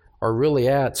are really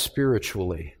at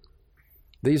spiritually.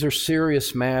 These are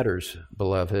serious matters,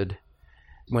 beloved.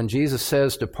 When Jesus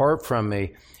says, "Depart from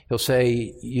me," He'll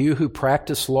say, "You who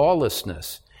practice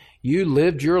lawlessness, you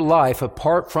lived your life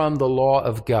apart from the law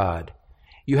of God.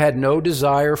 You had no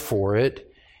desire for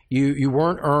it. You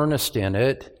weren't earnest in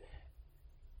it.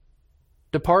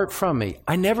 Depart from me.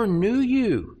 I never knew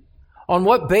you. On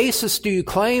what basis do you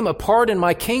claim a part in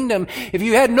my kingdom if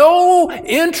you had no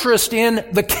interest in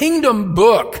the kingdom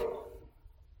book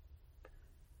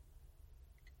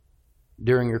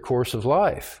during your course of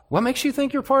life? What makes you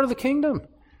think you're part of the kingdom?"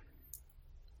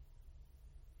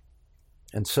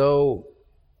 And so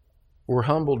we're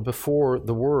humbled before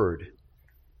the Word.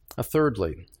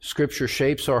 Thirdly, Scripture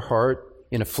shapes our heart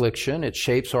in affliction. It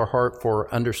shapes our heart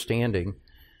for understanding.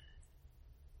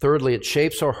 Thirdly, it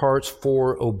shapes our hearts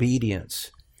for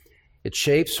obedience. It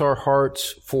shapes our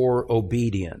hearts for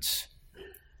obedience.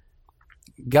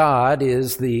 God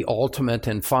is the ultimate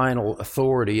and final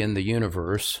authority in the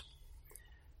universe.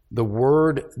 The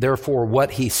Word, therefore,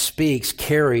 what He speaks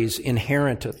carries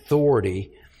inherent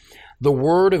authority. The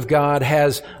Word of God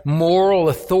has moral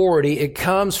authority. It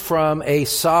comes from a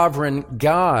sovereign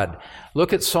God.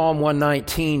 Look at Psalm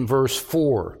 119, verse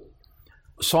 4.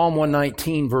 Psalm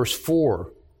 119, verse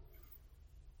 4.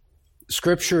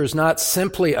 Scripture is not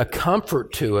simply a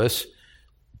comfort to us.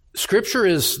 Scripture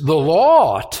is the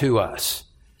law to us.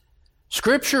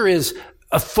 Scripture is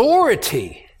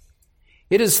authority.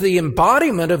 It is the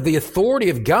embodiment of the authority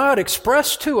of God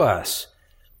expressed to us.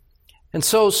 And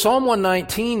so Psalm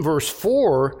 119 verse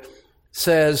 4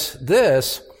 says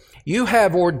this, "You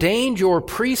have ordained your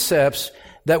precepts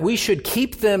that we should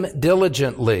keep them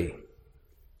diligently."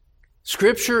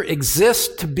 Scripture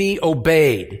exists to be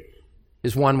obeyed,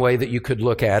 is one way that you could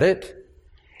look at it.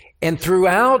 And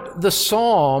throughout the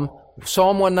Psalm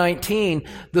 119,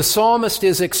 the psalmist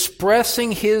is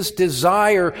expressing his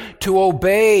desire to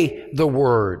obey the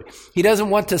Word. He doesn't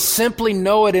want to simply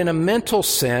know it in a mental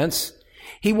sense.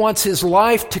 He wants his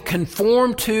life to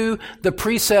conform to the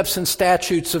precepts and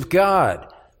statutes of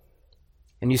God.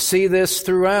 And you see this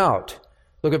throughout.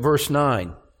 Look at verse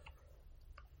 9.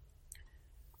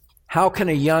 "How can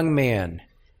a young man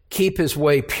keep his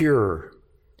way pure?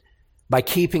 By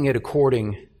keeping it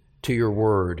according to your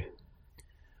word.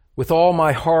 With all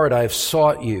my heart I have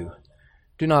sought you.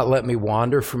 Do not let me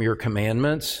wander from your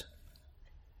commandments.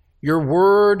 Your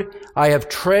word I have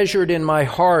treasured in my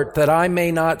heart that I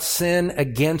may not sin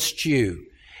against you."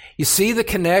 You see the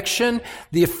connection?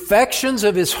 The affections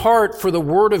of his heart for the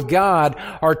Word of God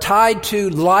are tied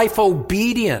to life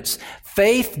obedience,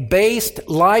 faith-based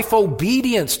life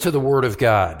obedience to the Word of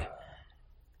God.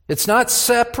 It's not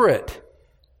separate.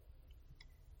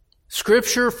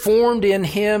 Scripture formed in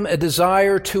him a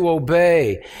desire to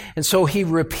obey, and so he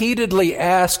repeatedly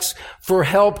asks for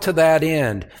help to that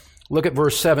end. Look at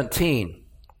verse 17.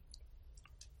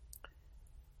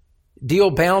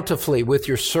 "Deal bountifully with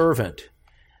your servant,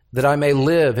 that I may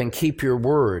live and keep your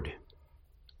word."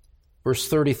 Verse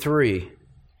 33.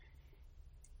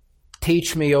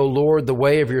 "Teach me, O Lord, the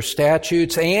way of your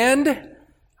statutes, and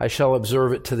I shall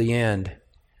observe it to the end.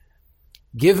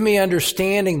 Give me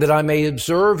understanding that I may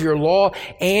observe your law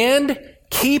and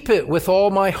keep it with all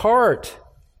my heart."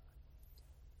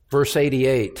 Verse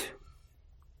 88.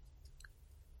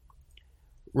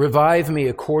 "Revive me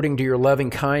according to your loving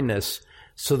kindness,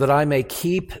 so that I may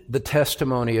keep the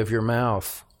testimony of your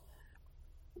mouth."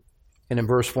 And in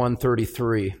verse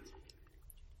 133,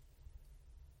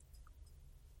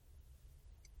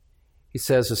 he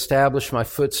says, "Establish my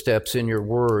footsteps in your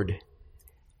word,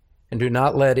 and do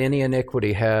not let any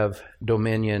iniquity have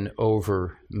dominion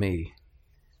over me."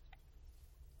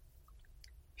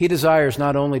 He desires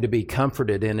not only to be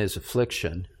comforted in his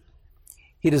affliction,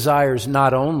 he desires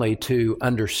not only to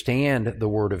understand the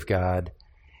Word of God,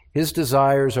 his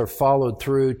desires are followed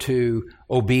through to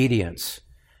obedience,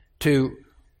 to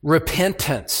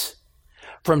repentance,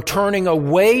 from turning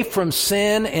away from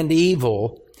sin and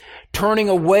evil, turning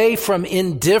away from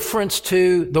indifference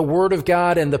to the Word of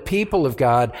God and the people of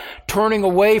God, turning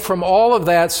away from all of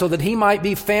that so that he might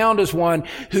be found as one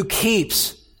who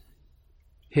keeps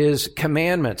his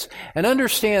commandments. And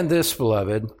understand this,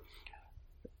 beloved,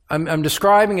 I'm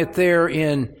describing it there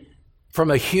from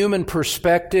a human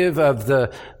perspective of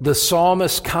the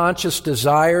psalmist's conscious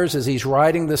desires as he's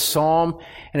writing this psalm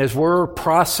and as we're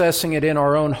processing it in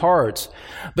our own hearts.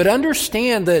 But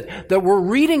understand that we're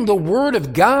reading the Word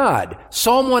of God.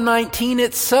 Psalm 119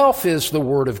 itself is the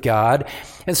Word of God.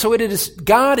 And so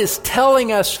God is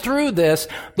telling us through this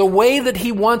the way that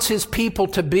he wants his people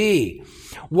to be.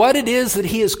 What it is that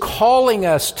he is calling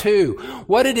us to.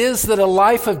 What it is that a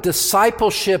life of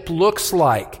discipleship looks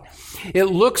like. It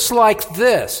looks like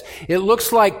this. It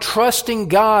looks like trusting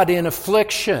God in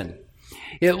affliction.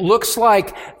 It looks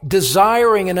like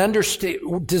desiring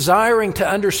to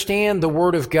understand the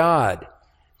Word of God.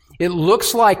 It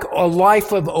looks like a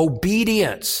life of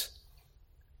obedience.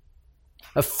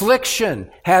 Affliction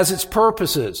has its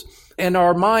purposes, and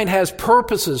our mind has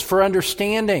purposes for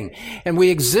understanding, and we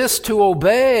exist to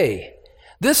obey.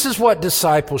 This is what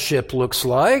discipleship looks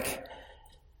like.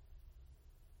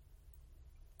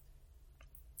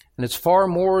 And it's far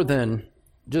more than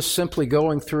just simply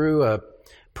going through a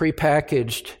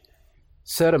prepackaged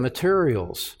set of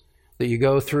materials that you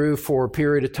go through for a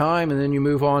period of time and then you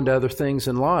move on to other things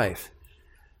in life.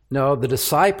 No, the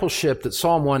discipleship that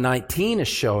Psalm 119 is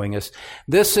showing us,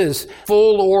 this is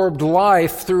full-orbed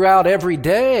life throughout every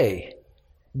day,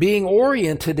 being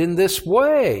oriented in this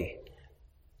way.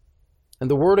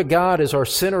 And the Word of God is our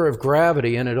center of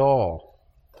gravity in it all.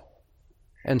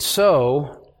 And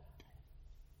so,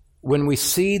 when we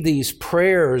see these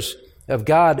prayers of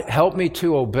God, help me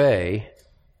to obey,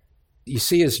 you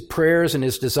see his prayers and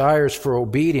his desires for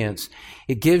obedience,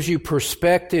 it gives you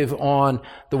perspective on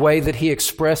the way that he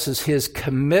expresses his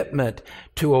commitment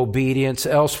to obedience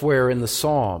elsewhere in the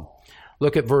psalm.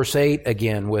 Look at verse 8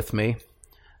 again with me.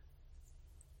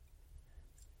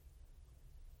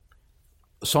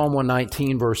 Psalm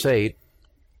 119, verse 8.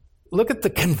 Look at the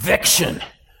conviction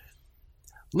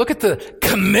Look at the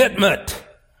commitment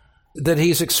that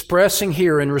he's expressing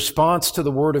here in response to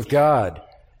the Word of God.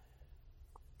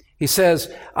 He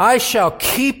says, I shall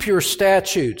keep your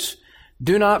statutes.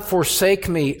 Do not forsake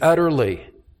me utterly.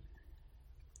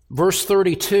 Verse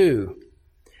 32,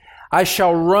 I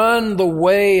shall run the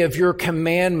way of your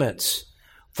commandments,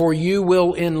 for you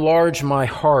will enlarge my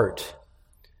heart.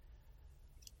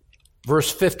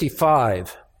 Verse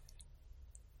 55,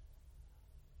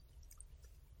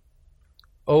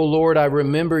 O Lord, I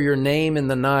remember your name in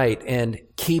the night and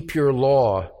keep your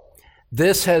law.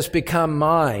 This has become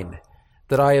mine,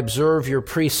 that I observe your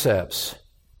precepts.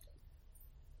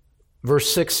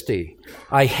 Verse 60,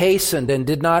 I hastened and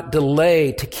did not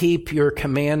delay to keep your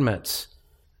commandments.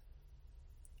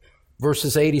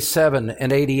 Verses 87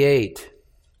 and 88,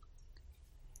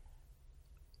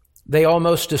 they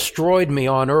almost destroyed me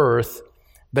on earth,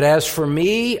 but as for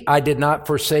me, I did not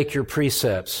forsake your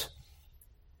precepts.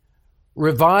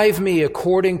 Revive me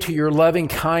according to your loving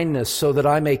kindness so that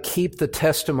I may keep the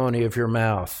testimony of your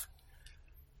mouth.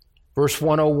 Verse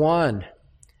 101,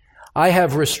 I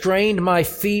have restrained my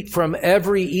feet from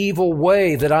every evil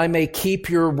way that I may keep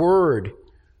your word.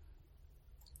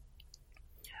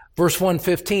 Verse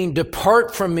 115,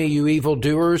 depart from me, you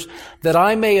evildoers, that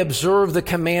I may observe the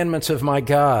commandments of my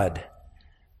God.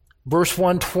 Verse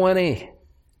 120,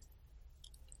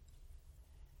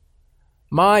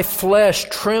 my flesh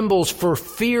trembles for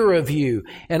fear of you,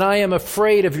 and I am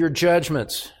afraid of your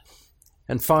judgments.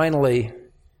 And finally,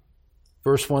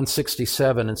 verse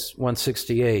 167 and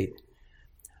 168,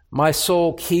 my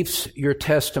soul keeps your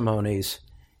testimonies,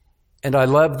 and I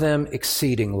love them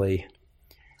exceedingly.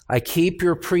 I keep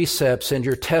your precepts and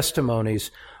your testimonies,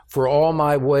 for all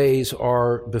my ways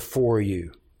are before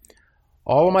you.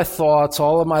 All of my thoughts,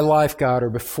 all of my life, God, are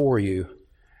before you.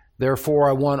 Therefore,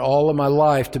 I want all of my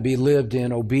life to be lived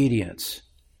in obedience.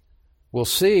 We'll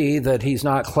see that he's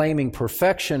not claiming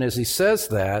perfection as he says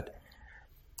that,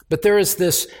 but there is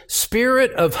this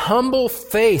spirit of humble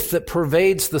faith that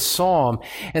pervades the psalm,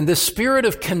 and this spirit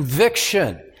of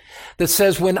conviction that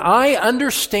says, when I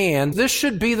understand, this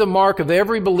should be the mark of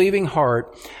every believing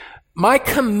heart, my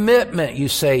commitment, you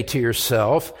say to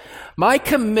yourself, my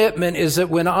commitment is that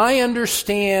when I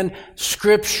understand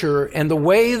Scripture and the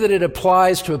way that it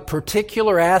applies to a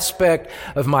particular aspect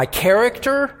of my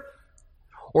character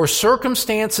or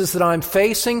circumstances that I'm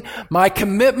facing, my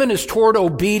commitment is toward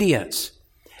obedience.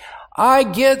 I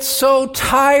get so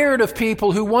tired of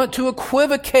people who want to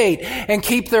equivocate and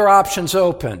keep their options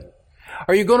open.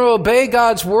 Are you going to obey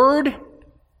God's word?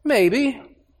 Maybe.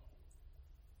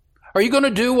 Are you going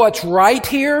to do what's right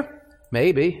here?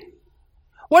 Maybe.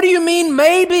 What do you mean,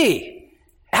 maybe?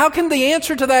 How can the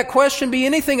answer to that question be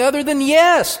anything other than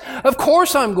yes? Of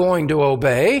course I'm going to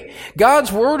obey.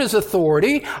 God's word is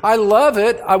authority. I love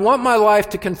it. I want my life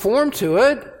to conform to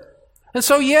it. And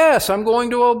so yes, I'm going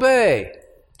to obey.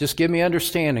 Just give me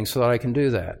understanding so that I can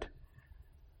do that.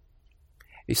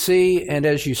 You see, and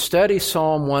as you study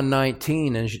Psalm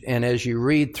 119 and as you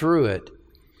read through it,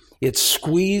 it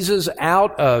squeezes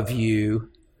out of you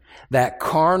that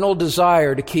carnal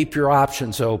desire to keep your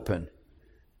options open.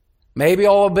 Maybe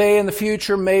I'll obey in the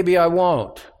future, maybe I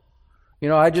won't.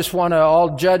 I just want to,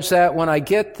 I'll judge that when I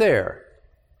get there.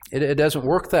 It doesn't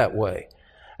work that way.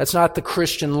 That's not the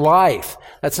Christian life.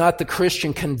 That's not the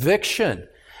Christian conviction.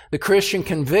 The Christian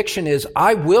conviction is,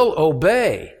 I will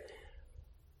obey.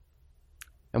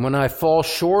 And when I fall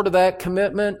short of that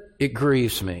commitment, it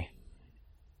grieves me.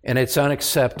 And it's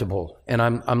unacceptable. And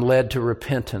I'm led to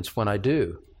repentance when I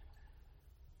do.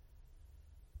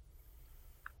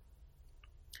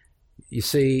 You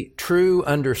see, true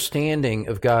understanding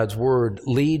of God's word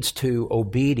leads to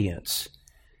obedience.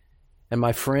 And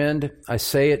my friend, I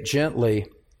say it gently,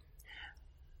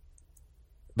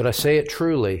 but I say it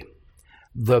truly.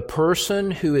 The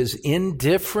person who is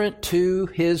indifferent to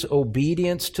his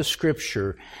obedience to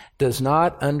Scripture does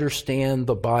not understand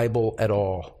the Bible at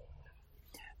all.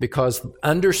 Because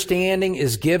understanding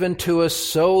is given to us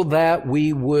so that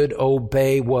we would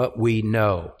obey what we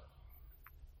know.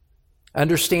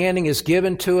 Understanding is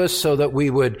given to us so that we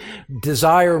would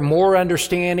desire more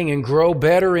understanding and grow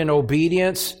better in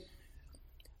obedience.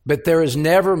 But there is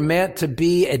never meant to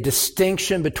be a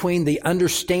distinction between the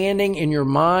understanding in your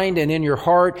mind and in your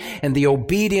heart and the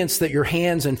obedience that your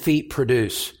hands and feet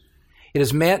produce. It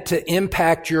is meant to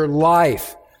impact your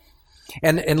life.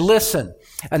 And listen,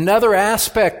 another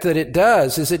aspect that it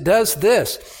does is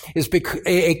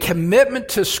a commitment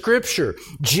to Scripture,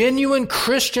 genuine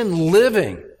Christian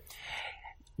living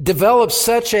develop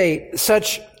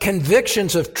such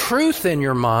convictions of truth in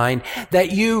your mind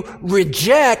that you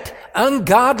reject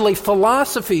ungodly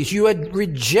philosophies. You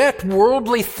reject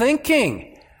worldly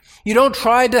thinking. You don't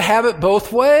try to have it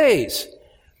both ways.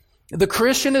 The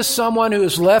Christian is someone who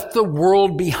has left the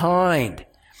world behind.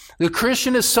 The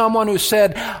Christian is someone who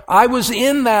said, I was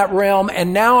in that realm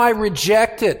and now I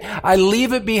reject it. I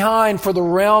leave it behind for the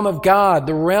realm of God,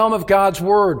 the realm of God's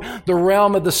Word, the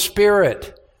realm of the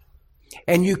Spirit.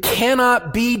 And you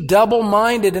cannot be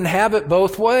double-minded and have it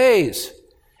both ways.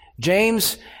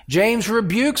 James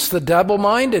rebukes the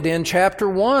double-minded in chapter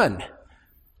 1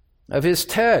 of his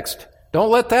text. Don't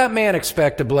let that man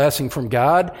expect a blessing from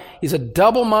God. He's a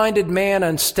double-minded man,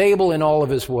 unstable in all of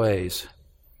his ways.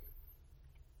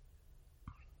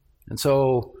 And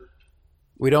so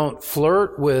we don't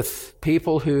flirt with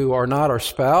people who are not our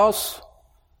spouse,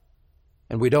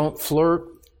 and we don't flirt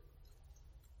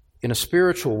in a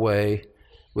spiritual way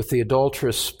with the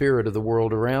adulterous spirit of the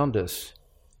world around us.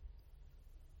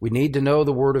 We need to know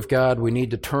the Word of God. We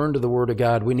need to turn to the Word of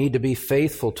God. We need to be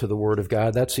faithful to the Word of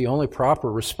God. That's the only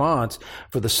proper response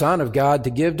for the Son of God to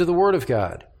give to the Word of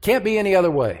God. Can't be any other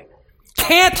way.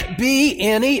 Can't be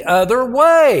any other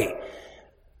way.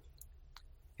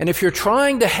 And if you're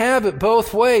trying to have it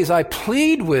both ways, I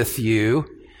plead with you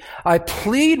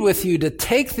to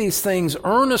take these things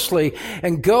earnestly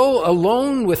and go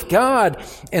alone with God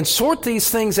and sort these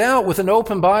things out with an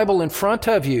open Bible in front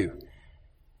of you.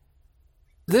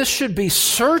 This should be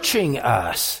searching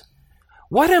us.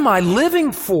 What am I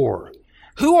living for?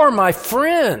 Who are my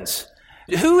friends?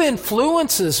 Who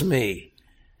influences me?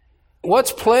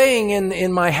 What's playing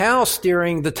in my house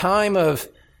during the time of,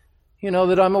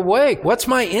 that I'm awake? What's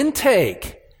my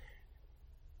intake?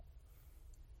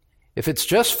 If it's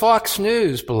just Fox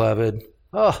News, beloved,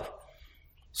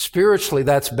 spiritually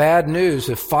that's bad news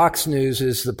if Fox News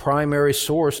is the primary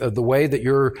source of the way that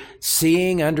you're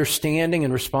seeing, understanding,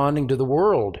 and responding to the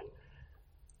world.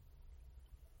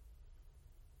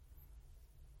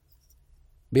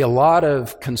 Be a lot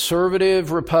of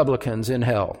conservative Republicans in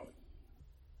hell.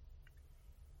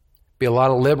 Be a lot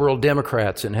of liberal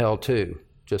Democrats in hell too,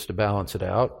 just to balance it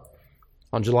out.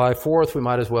 On July 4th, we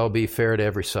might as well be fair to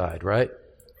every side, right?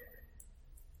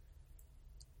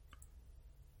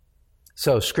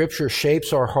 So Scripture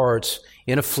shapes our hearts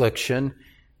in affliction.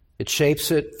 It shapes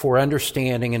it for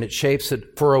understanding, and it shapes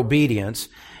it for obedience.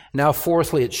 Now,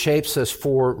 fourthly, it shapes us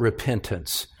for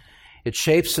repentance. It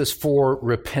shapes us for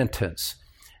repentance.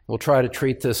 We'll try to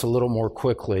treat this a little more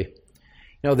quickly.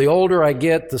 The older I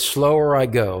get, the slower I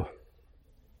go.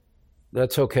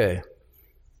 That's okay.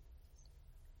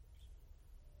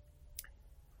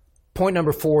 Point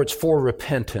number 4, it's for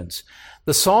repentance.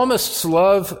 The psalmist's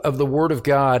love of the Word of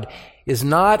God is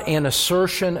not an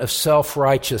assertion of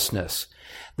self-righteousness.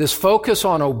 This focus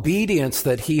on obedience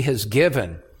that he has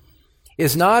given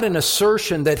is not an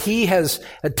assertion that he has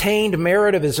attained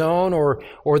merit of his own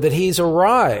or that he's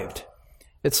arrived.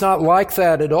 It's not like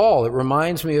that at all. It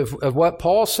reminds me of what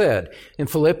Paul said in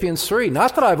Philippians 3.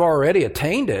 Not that I've already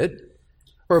attained it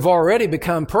or have already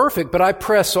become perfect, but I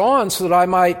press on so that I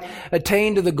might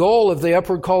attain to the goal of the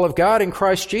upward call of God in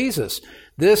Christ Jesus.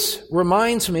 This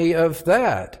reminds me of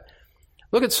that.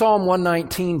 Look at Psalm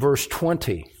 119, verse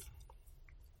 20.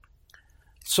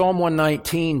 Psalm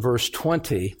 119, verse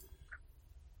 20.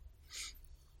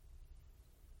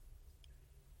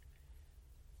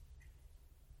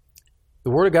 The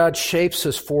Word of God shapes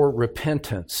us for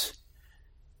repentance.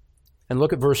 And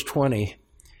look at verse 20.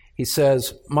 He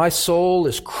says, my soul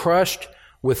is crushed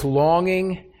with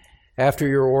longing after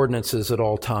your ordinances at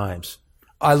all times.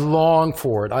 I long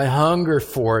for it. I hunger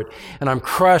for it. And I'm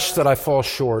crushed that I fall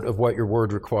short of what your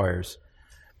word requires.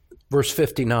 Verse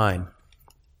 59.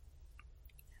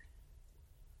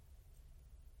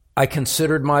 I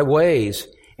considered my ways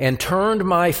and turned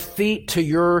my feet to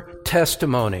your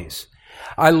testimonies.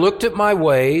 I looked at my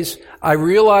ways, I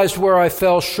realized where I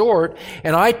fell short,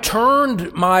 and I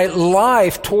turned my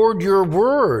life toward your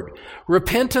word.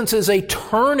 Repentance is a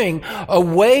turning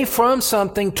away from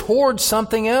something towards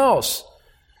something else.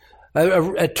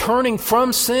 A turning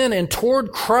from sin and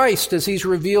toward Christ as he's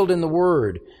revealed in the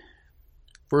Word.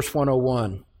 Verse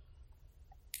 101.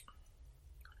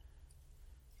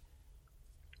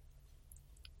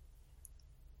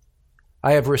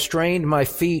 I have restrained my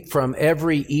feet from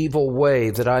every evil way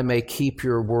that I may keep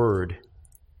your word.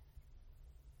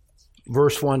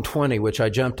 Verse 120, which I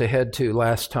jumped ahead to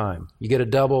last time. You get a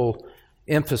double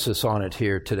emphasis on it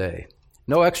here today.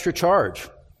 No extra charge.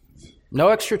 No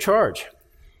extra charge.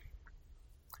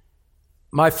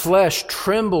 My flesh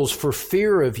trembles for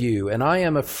fear of you, and I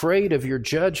am afraid of your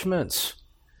judgments.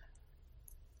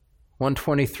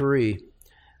 123,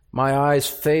 my eyes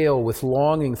fail with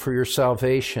longing for your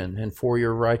salvation and for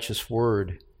your righteous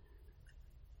word.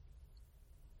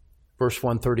 Verse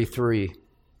 133,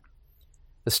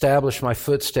 establish my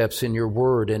footsteps in your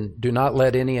word and do not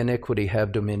let any iniquity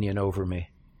have dominion over me.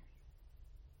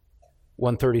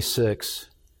 136,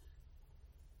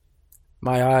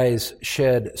 my eyes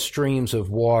shed streams of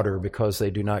water because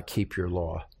they do not keep your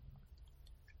law.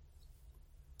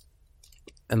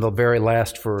 And the very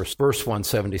last verse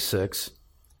 176,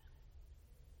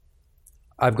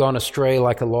 I've gone astray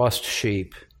like a lost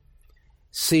sheep.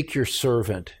 Seek your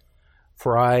servant,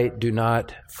 for I do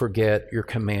not forget your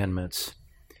commandments.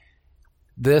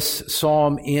 This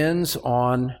psalm ends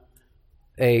on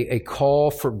a call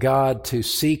for God to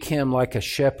seek him like a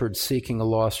shepherd seeking a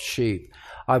lost sheep.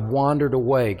 I've wandered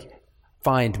away.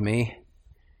 Find me.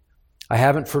 I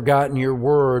haven't forgotten your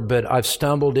word, but I've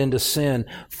stumbled into sin.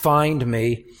 Find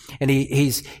me. And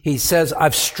he says,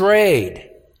 I've strayed.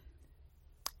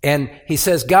 And he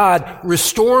says, God,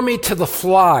 restore me to the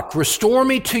flock. Restore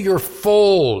me to your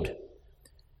fold.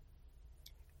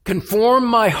 Conform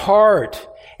my heart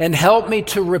and help me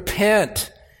to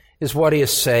repent, is what he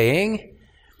is saying.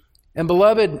 And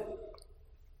beloved,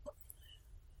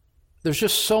 there's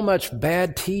just so much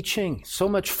bad teaching, so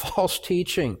much false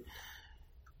teaching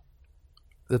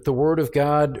that the Word of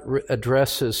God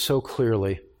addresses so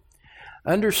clearly.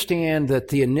 Understand that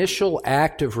the initial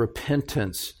act of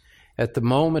repentance at the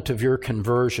moment of your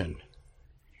conversion,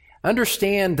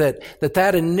 understand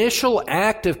that initial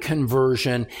act of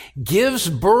conversion gives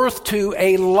birth to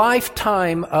a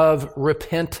lifetime of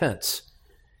repentance.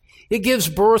 It gives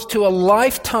birth to a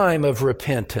lifetime of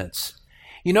repentance.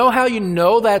 You know how you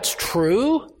know that's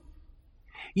true?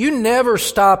 You never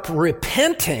stop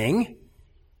repenting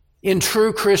in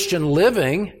true Christian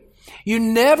living. You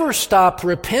never stop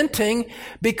repenting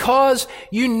because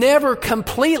you never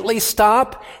completely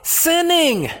stop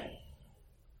sinning.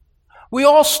 We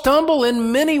all stumble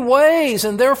in many ways,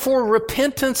 and therefore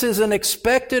repentance is an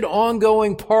expected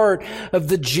ongoing part of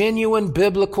the genuine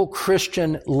biblical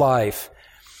Christian life.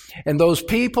 And those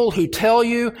people who tell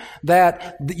you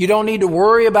that you don't need to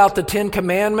worry about the 10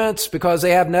 Commandments because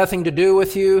they have nothing to do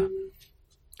with you,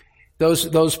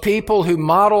 those people who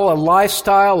model a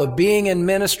lifestyle of being in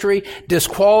ministry,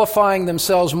 disqualifying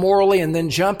themselves morally and then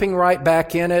jumping right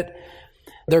back in it,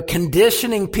 they're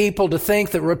conditioning people to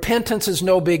think that repentance is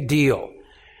no big deal,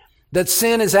 that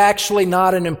sin is actually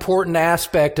not an important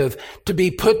aspect of to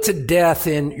be put to death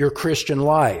in your Christian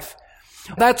life.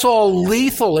 That's all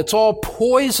lethal. It's all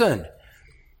poison.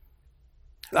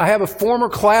 I have a former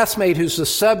classmate who's the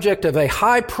subject of a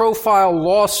high-profile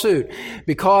lawsuit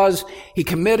because he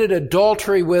committed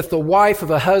adultery with the wife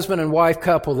of a husband and wife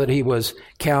couple that he was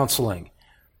counseling.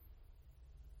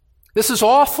 This is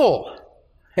awful.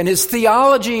 And his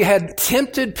theology had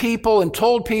tempted people and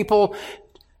told people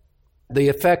the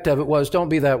effect of it was, don't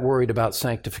be that worried about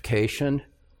sanctification.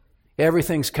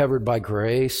 Everything's covered by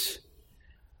grace.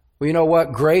 Well, you know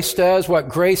what grace does? What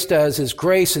grace does is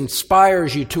grace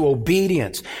inspires you to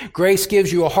obedience. Grace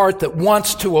gives you a heart that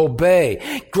wants to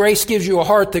obey. Grace gives you a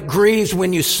heart that grieves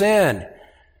when you sin.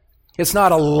 It's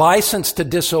not a license to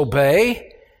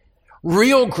disobey.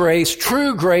 Real grace,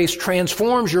 true grace,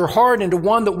 transforms your heart into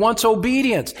one that wants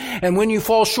obedience. And when you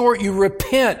fall short, you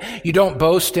repent. You don't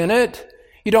boast in it.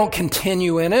 You don't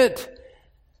continue in it.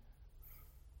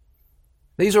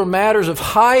 These are matters of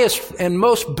highest and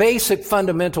most basic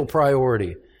fundamental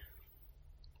priority.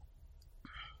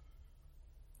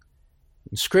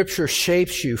 Scripture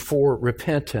shapes you for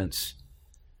repentance,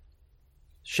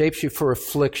 shapes you for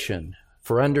affliction,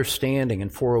 for understanding,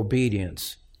 and for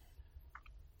obedience.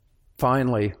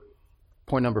 Finally,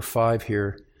 point number 5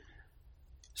 here,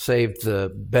 saved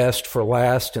the best for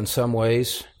last in some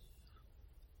ways,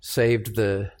 saved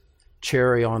the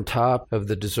cherry on top of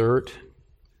the dessert.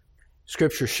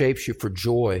 Scripture shapes you for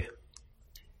joy.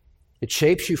 It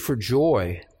shapes you for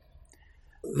joy.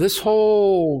 This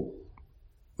whole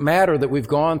matter that we've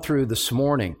gone through this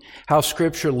morning, how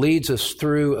Scripture leads us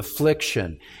through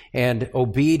affliction and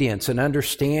obedience and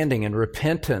understanding and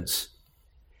repentance,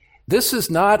 this is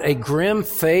not a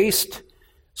grim-faced,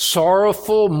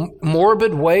 sorrowful,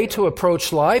 morbid way to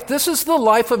approach life. This is the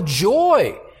life of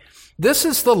joy. This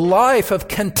is the life of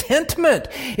contentment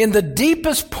in the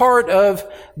deepest part of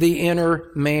the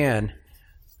inner man.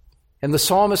 And the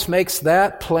psalmist makes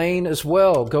that plain as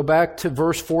well. Go back to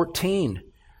verse 14.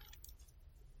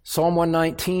 Psalm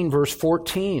 119, verse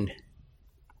 14.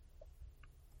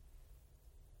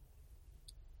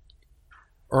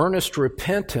 Earnest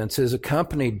repentance is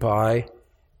accompanied by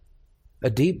a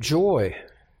deep joy.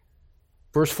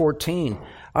 Verse 14,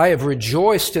 I have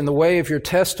rejoiced in the way of your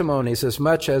testimonies as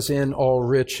much as in all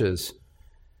riches.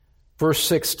 Verse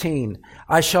 16,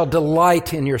 I shall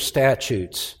delight in your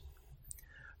statutes.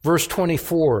 Verse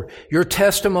 24, your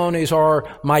testimonies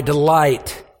are my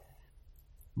delight.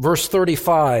 Verse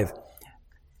 35,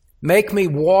 make me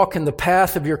walk in the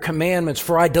path of your commandments,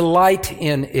 for I delight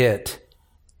in it.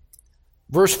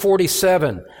 Verse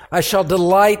 47, I shall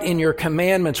delight in your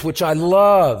commandments, which I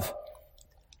love.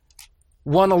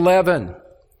 111,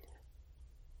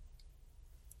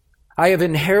 I have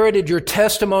inherited your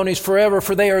testimonies forever,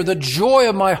 for they are the joy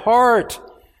of my heart.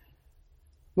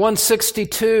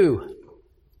 162,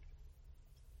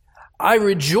 I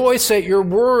rejoice at your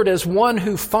word as one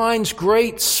who finds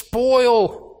great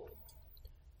spoil.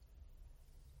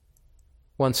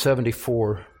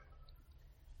 174,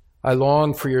 I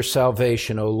long for your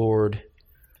salvation, O Lord,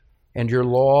 and your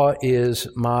law is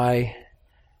my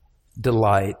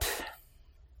delight.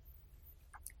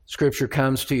 Scripture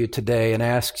comes to you today and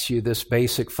asks you this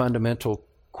basic fundamental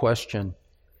question.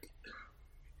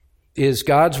 Is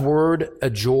God's Word a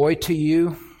joy to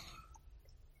you?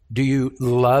 Do you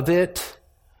love it?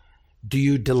 Do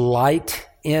you delight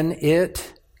in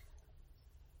it?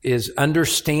 Is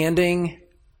understanding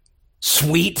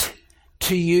sweet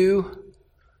to you?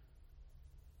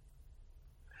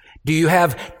 Do you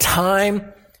have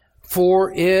time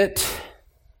for it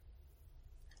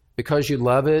because you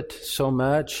love it so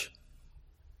much?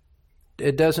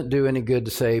 It doesn't do any good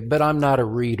to say, but I'm not a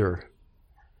reader.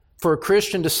 For a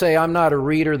Christian to say, I'm not a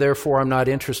reader, therefore I'm not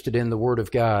interested in the Word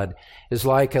of God, is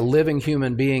like a living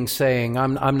human being saying,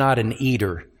 I'm not an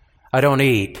eater. I don't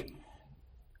eat.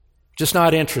 Just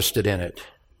not interested in it.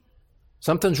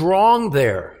 Something's wrong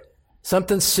there.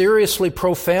 Something seriously,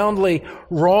 profoundly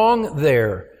wrong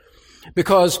there.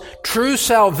 Because true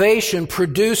salvation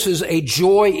produces a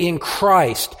joy in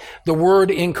Christ, the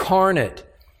Word incarnate.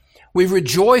 We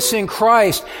rejoice in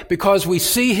Christ because we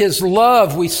see His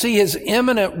love, we see His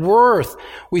immanent worth,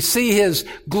 we see His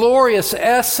glorious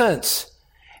essence.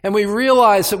 And we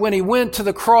realize that when He went to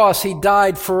the cross, He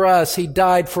died for us, He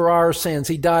died for our sins,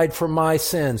 He died for my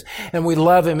sins, and we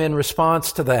love Him in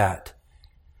response to that.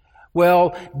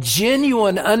 Well,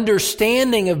 genuine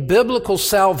understanding of biblical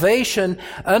salvation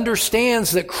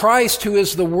understands that Christ, who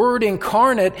is the Word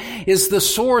incarnate, is the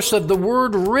source of the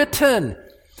Word written.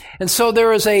 And so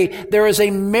there is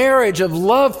a marriage of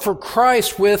love for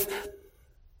Christ with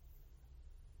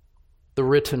the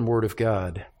written Word of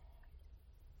God.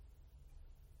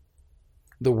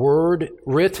 The Word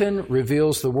written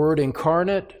reveals the Word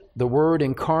incarnate. The Word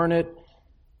incarnate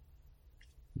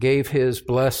gave His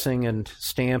blessing and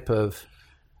stamp of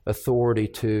authority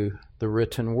to the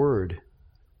written Word.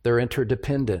 They're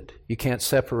interdependent. You can't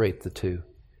separate the two.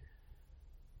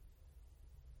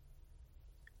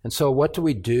 And so what do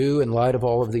we do in light of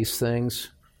all of these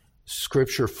things?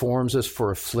 Scripture forms us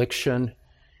for affliction,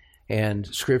 and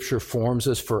Scripture forms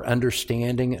us for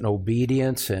understanding and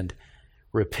obedience and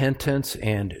repentance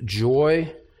and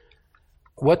joy.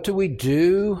 What do we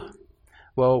do?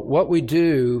 Well, what we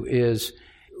do is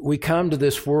we come to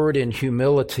this Word in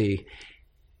humility,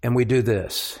 and we do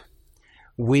this.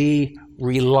 We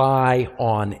rely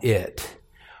on it.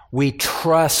 We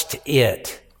trust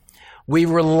it. We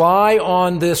rely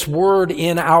on this Word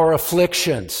in our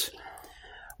afflictions.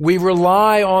 We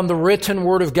rely on the written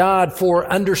Word of God for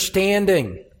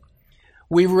understanding.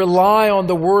 We rely on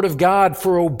the Word of God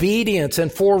for obedience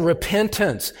and for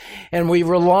repentance. And we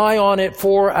rely on it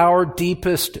for our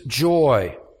deepest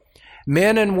joy.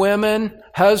 Men and women,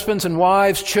 husbands and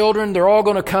wives, children, they're all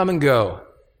going to come and go.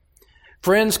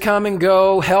 Friends come and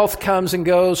go, health comes and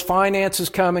goes, finances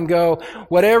come and go.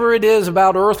 Whatever it is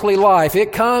about earthly life,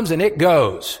 it comes and it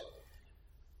goes.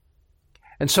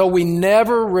 And so we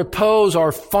never repose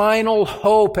our final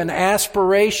hope and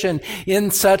aspiration in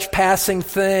such passing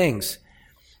things.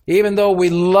 Even though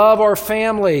we love our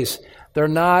families, they're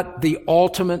not the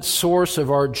ultimate source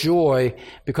of our joy,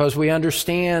 because we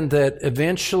understand that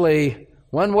eventually,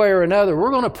 one way or another, we're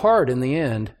going to part in the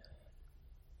end.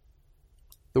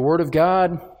 The Word of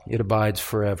God, it abides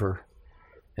forever,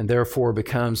 and therefore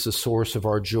becomes the source of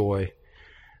our joy.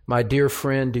 My dear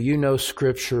friend, do you know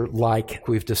Scripture like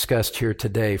we've discussed here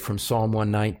today from Psalm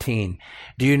 119?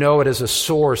 Do you know it as a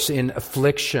source in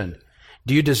affliction?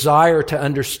 Do you desire to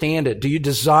understand it? Do you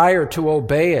desire to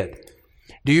obey it?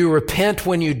 Do you repent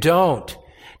when you don't?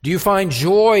 Do you find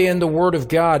joy in the Word of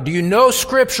God? Do you know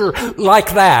Scripture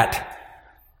like that?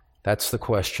 That's the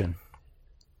question.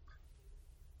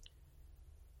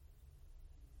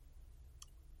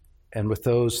 And with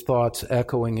those thoughts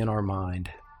echoing in our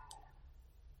mind,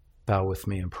 bow with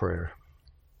me in prayer.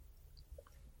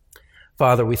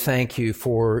 Father, we thank you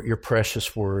for your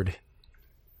precious word.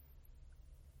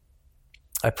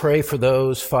 I pray for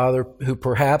those, Father, who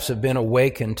perhaps have been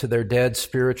awakened to their dead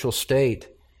spiritual state,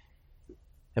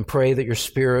 and pray that your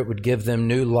Spirit would give them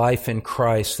new life in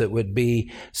Christ that would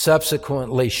be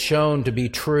subsequently shown to be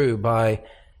true by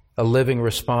a living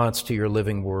response to your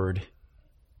living word.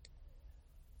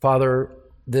 Father,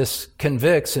 this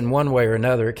convicts in one way or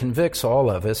another. It convicts all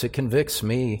of us. It convicts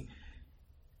me.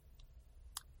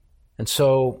 And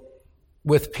so,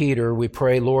 with Peter, we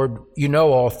pray, Lord, you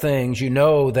know all things. You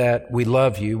know that we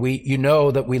love you. You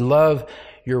know that we love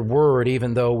your word,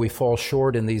 even though we fall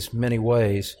short in these many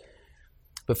ways.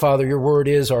 But Father, your word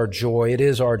is our joy. It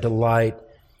is our delight.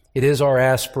 It is our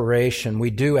aspiration.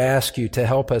 We do ask you to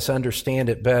help us understand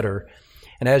it better.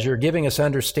 And as you're giving us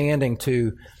understanding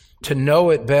to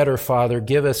know it better, Father,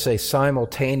 give us a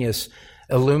simultaneous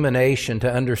illumination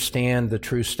to understand the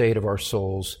true state of our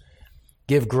souls.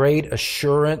 Give great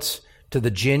assurance to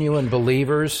the genuine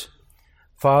believers.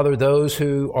 Father, those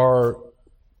who are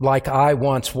like I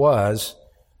once was,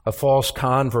 a false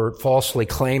convert, falsely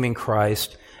claiming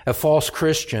Christ, a false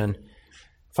Christian,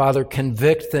 Father,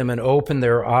 convict them and open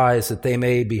their eyes that they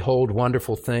may behold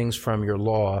wonderful things from your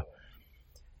law.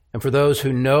 And for those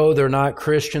who know they're not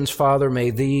Christians, Father, may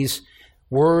these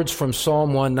words from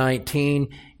Psalm 119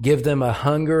 give them a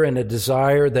hunger and a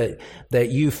desire that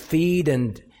you feed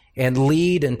and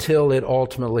lead until it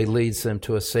ultimately leads them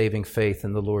to a saving faith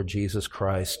in the Lord Jesus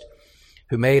Christ,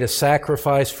 who made a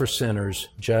sacrifice for sinners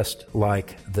just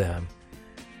like them.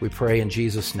 We pray in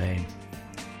Jesus' name.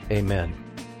 Amen.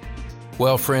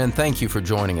 Well, friend, thank you for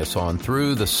joining us on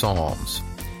Through the Psalms.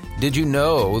 Did you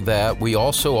know that we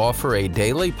also offer a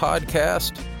daily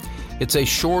podcast? It's a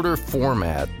shorter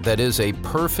format that is a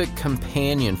perfect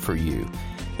companion for you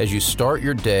as you start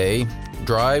your day,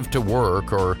 drive to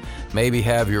work, or maybe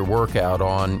have your workout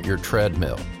on your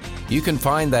treadmill. You can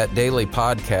find that daily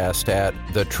podcast at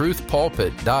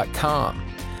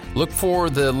thetruthpulpit.com. Look for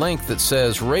the link that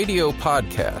says Radio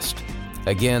Podcast.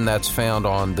 Again, that's found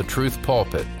on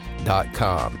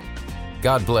thetruthpulpit.com.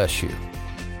 God bless you.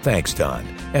 Thanks, Don.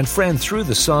 And friend, Through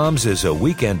the Psalms is a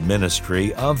weekend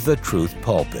ministry of the Truth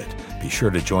Pulpit. Be sure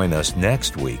to join us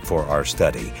next week for our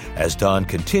study as Don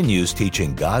continues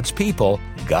teaching God's people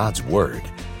God's Word.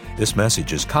 This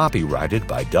message is copyrighted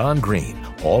by Don Green,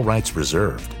 all rights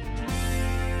reserved.